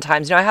million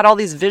times. I had all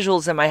these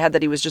visuals in my head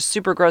that he was just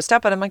super grossed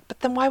up. And I'm like, but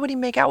then why would he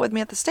make out with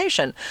me at the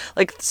station?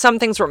 Like, some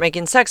things weren't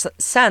making sense,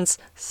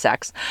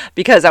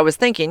 because I was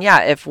thinking,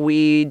 yeah, if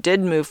we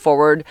did move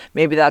forward,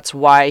 maybe that's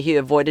why he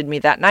avoided me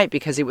that night,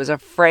 because he was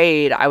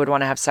afraid I would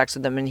want to have sex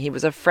with him and he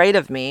was afraid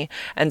of me.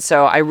 And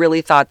so I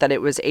really thought that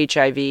it was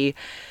HIV.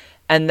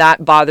 And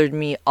that bothered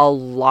me a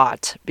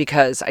lot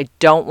because I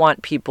don't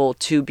want people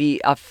to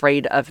be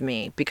afraid of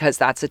me, because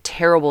that's a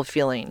terrible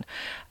feeling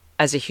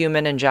as a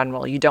human in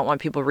general. You don't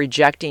want people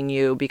rejecting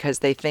you because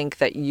they think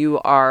that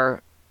you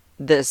are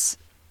this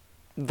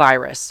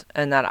virus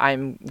and that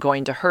I'm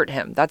going to hurt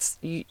him.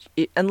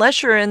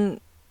 Unless you're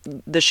in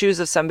the shoes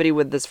of somebody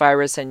with this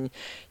virus and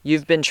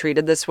you've been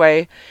treated this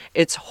way,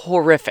 it's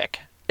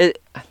horrific. It's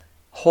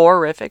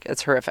horrific.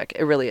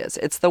 It really is.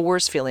 It's the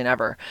worst feeling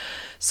ever.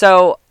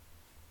 So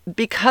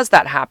because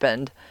that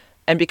happened,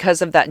 and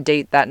because of that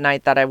date that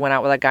night that I went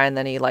out with that guy, and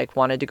then he like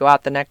wanted to go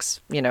out the next,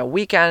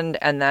 weekend,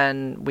 and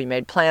then we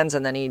made plans,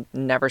 and then he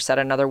never said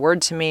another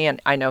word to me, and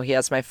I know he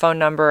has my phone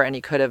number, and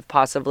he could have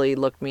possibly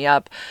looked me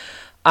up.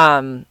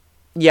 Yeah,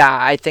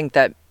 I think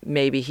that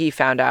maybe he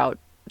found out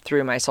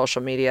through my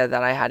social media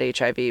that I had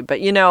HIV, but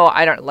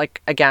I don't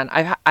again,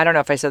 I don't know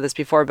if I said this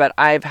before, but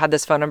I've had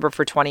this phone number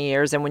for 20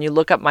 years, and when you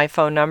look up my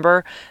phone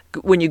number,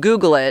 when you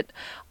Google it,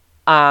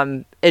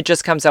 it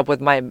just comes up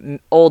with my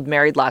old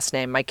married last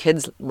name, my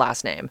kid's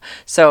last name.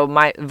 So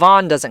my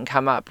Vaughn doesn't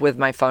come up with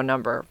my phone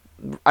number.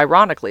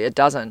 Ironically, it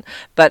doesn't.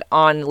 But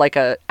on like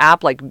a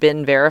app like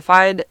Been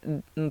Verified,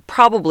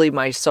 probably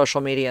my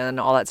social media and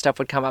all that stuff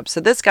would come up. So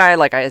this guy,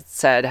 like I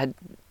said, had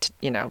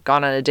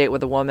gone on a date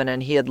with a woman,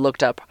 and he had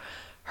looked up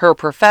her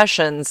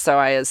profession. So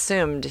I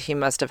assumed he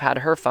must have had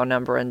her phone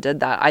number and did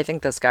that. I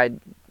think this guy,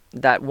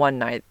 that one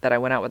night that I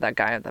went out with that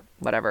guy,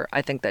 whatever,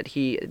 I think that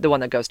the one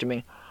that ghosted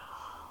me,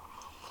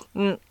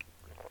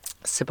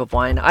 sip of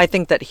wine, I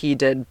think that he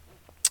did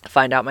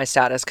find out my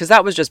status, because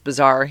that was just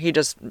bizarre. He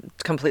just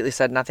completely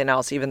said nothing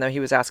else, even though he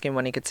was asking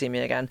when he could see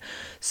me again.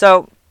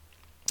 So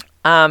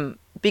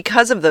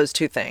because of those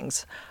two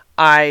things,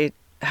 I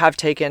have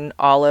taken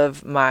all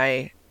of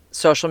my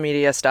social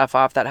media stuff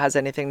off that has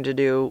anything to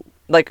do,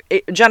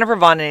 Jennifer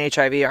Vaughn and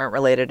HIV aren't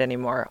related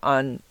anymore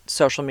on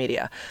social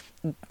media.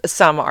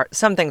 Some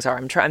things are.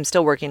 I'm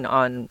still working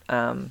on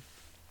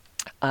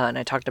And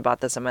I talked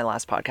about this in my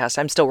last podcast.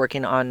 I'm still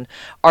working on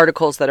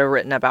articles that are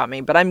written about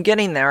me, but I'm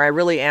getting there. I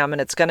really am,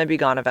 and it's going to be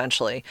gone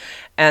eventually.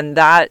 And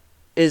that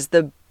is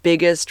the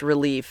biggest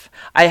relief.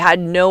 I had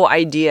no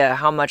idea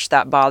how much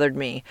that bothered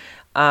me,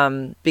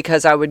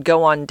 because I would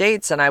go on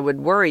dates and I would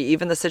worry,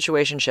 even the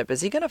situationship,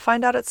 is he going to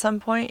find out at some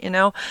point,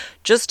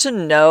 just to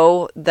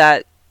know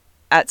that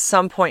at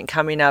some point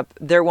coming up,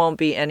 there won't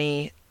be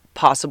any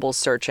possible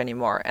search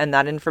anymore. And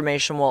that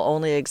information will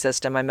only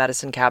exist in my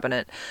medicine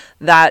cabinet.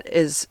 That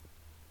is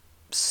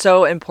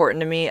so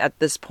important to me at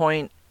this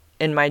point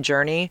in my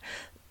journey.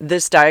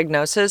 This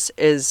diagnosis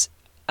is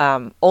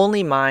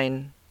only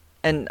mine,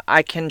 and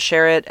I can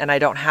share it and I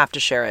don't have to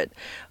share it.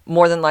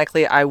 More than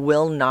likely, I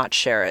will not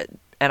share it.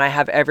 And I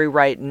have every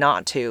right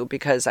not to,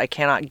 because I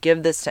cannot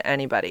give this to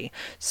anybody.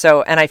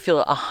 So, and I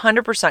feel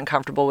 100%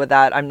 comfortable with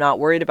that. I'm not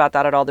worried about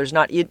that at all. There's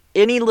not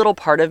any little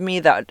part of me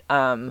that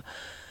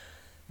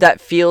that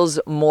feels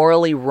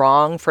morally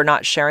wrong for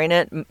not sharing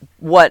it.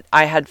 What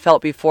I had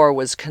felt before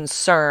was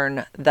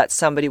concern that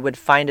somebody would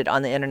find it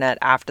on the internet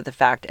after the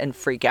fact and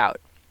freak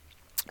out.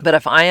 But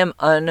if I am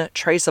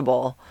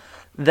untraceable,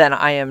 then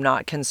I am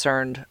not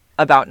concerned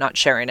about not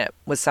sharing it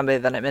with somebody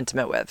that I'm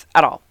intimate with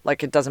at all.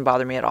 Like, it doesn't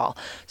bother me at all.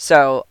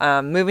 So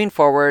moving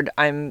forward,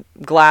 I'm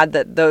glad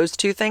that those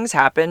two things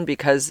happened,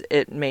 because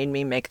it made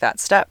me make that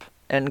step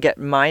and get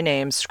my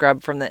name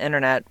scrubbed from the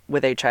internet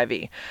with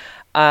HIV.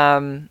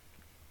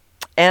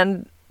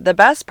 And the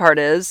best part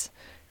is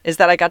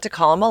that I got to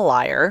call him a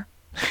liar.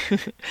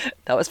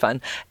 That was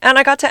fun. And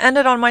I got to end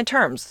it on my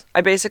terms.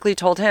 I basically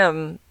told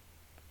him,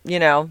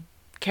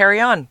 carry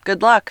on.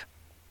 Good luck.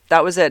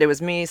 That was it. It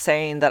was me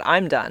saying that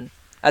I'm done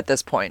at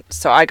this point.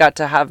 So I got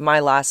to have my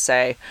last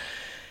say.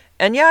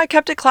 And yeah, I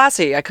kept it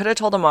classy. I could have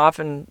told him off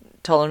and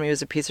told him he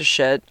was a piece of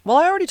shit. Well,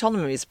 I already told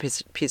him he was a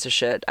piece of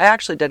shit. I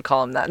actually did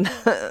call him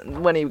that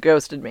when he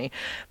ghosted me.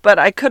 But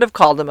I could have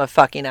called him a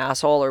fucking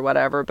asshole or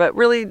whatever. But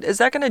really, is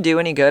that going to do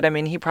any good? I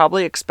mean, he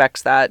probably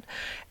expects that.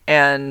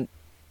 And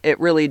it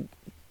really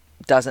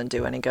doesn't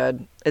do any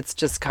good. It's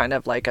just kind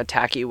of like a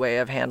tacky way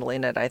of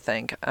handling it, I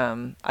think.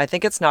 I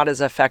think it's not as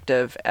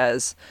effective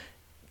as,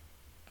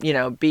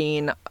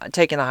 taking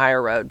the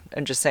higher road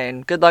and just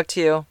saying, good luck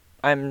to you.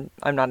 I'm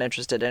not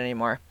interested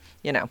anymore,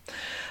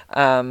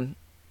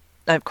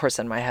 Of course,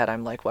 in my head,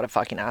 I'm like, what a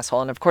fucking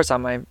asshole. And of course,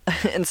 on my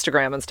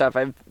Instagram and stuff,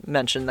 I've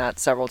mentioned that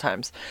several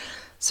times.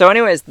 So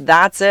anyways,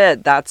 that's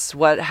it. That's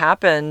what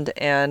happened.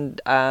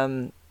 And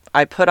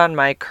I put on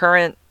my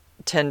current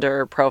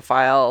Tinder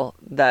profile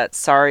that,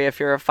 sorry if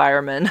you're a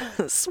fireman,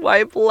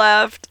 swipe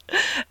left.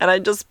 And I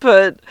just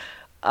put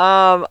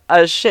a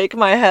shake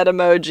my head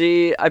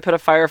emoji. I put a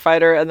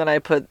firefighter, and then I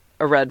put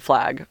a red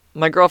flag.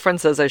 My girlfriend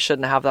says I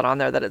shouldn't have that on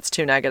there, that it's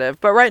too negative.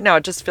 But right now,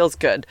 it just feels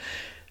good.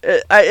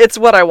 It's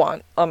what I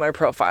want on my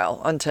profile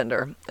on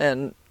Tinder.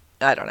 And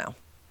I don't know.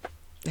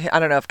 I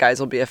don't know if guys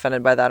will be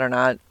offended by that or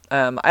not.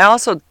 I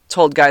also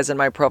told guys in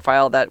my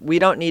profile that we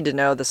don't need to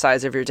know the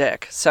size of your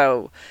dick.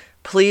 So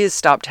please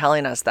stop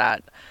telling us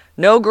that.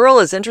 No girl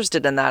is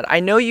interested in that. I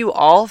know you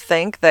all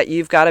think that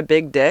you've got a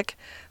big dick.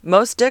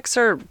 Most dicks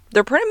they're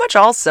pretty much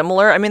all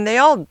similar. I mean,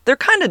 they're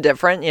kind of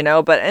different,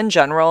 but in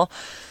general,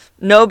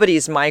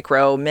 nobody's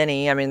micro,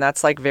 mini. I mean,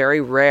 that's like very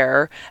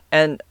rare.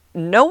 And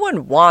no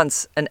one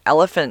wants an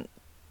elephant,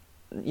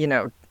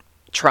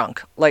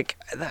 trunk. Like,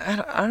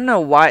 I don't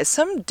know why.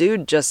 Some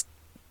dude just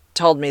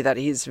told me that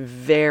he's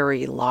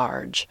very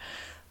large.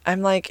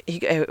 I'm like,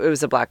 it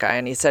was a black guy,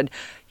 and he said,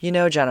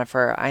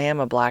 Jennifer, I am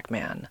a black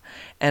man.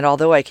 And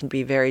although I can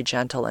be very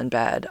gentle in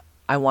bed,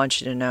 I want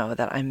you to know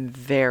that I'm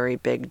very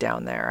big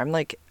down there. I'm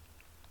like,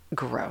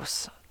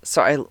 gross.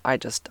 So I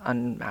just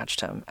unmatched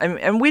him.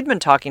 And we'd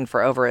been talking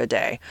for over a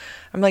day.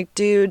 I'm like,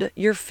 dude,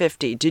 you're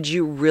 50. Did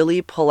you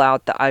really pull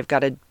out the I've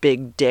got a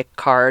big dick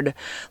card?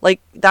 Like,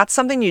 that's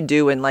something you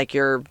do in like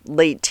your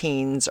late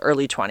teens,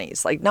 early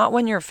 20s. Like, not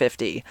when you're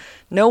 50.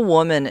 No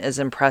woman is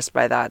impressed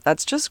by that.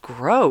 That's just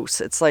gross.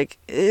 It's like,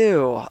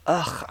 ew.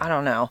 Ugh, I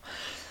don't know.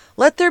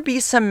 Let there be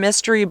some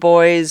mystery,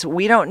 boys.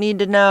 We don't need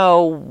to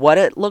know what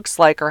it looks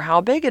like or how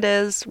big it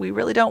is. We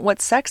really don't.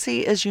 What's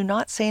sexy is you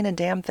not saying a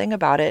damn thing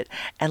about it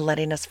and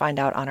letting us find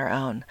out on our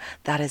own.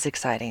 That is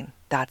exciting.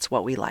 That's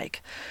what we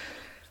like.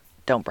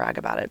 Don't brag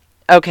about it.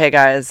 Okay,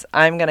 guys,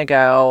 I'm going to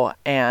go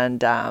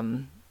and,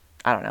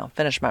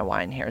 finish my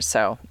wine here.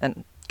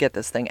 And get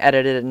this thing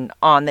edited and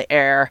on the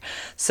air.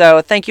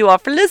 So thank you all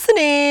for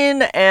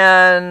listening.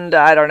 And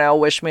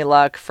wish me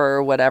luck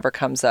for whatever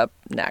comes up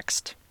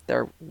next.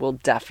 There will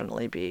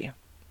definitely be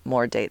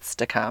more dates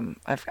to come.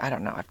 I've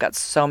got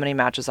so many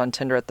matches on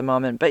Tinder at the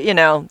moment, but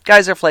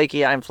guys are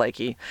flaky. I'm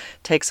flaky.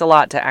 Takes a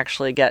lot to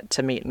actually get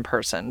to meet in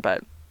person,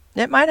 but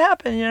it might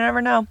happen. You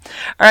never know. All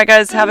right,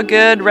 guys, have a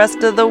good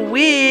rest of the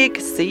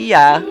week. See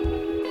ya.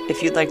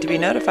 If you'd like to be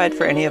notified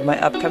for any of my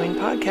upcoming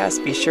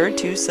podcasts, be sure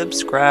to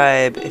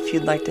subscribe. If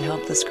you'd like to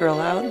help this girl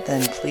out,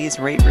 then please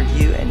rate,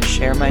 review, and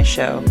share my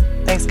show.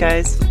 Thanks,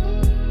 guys.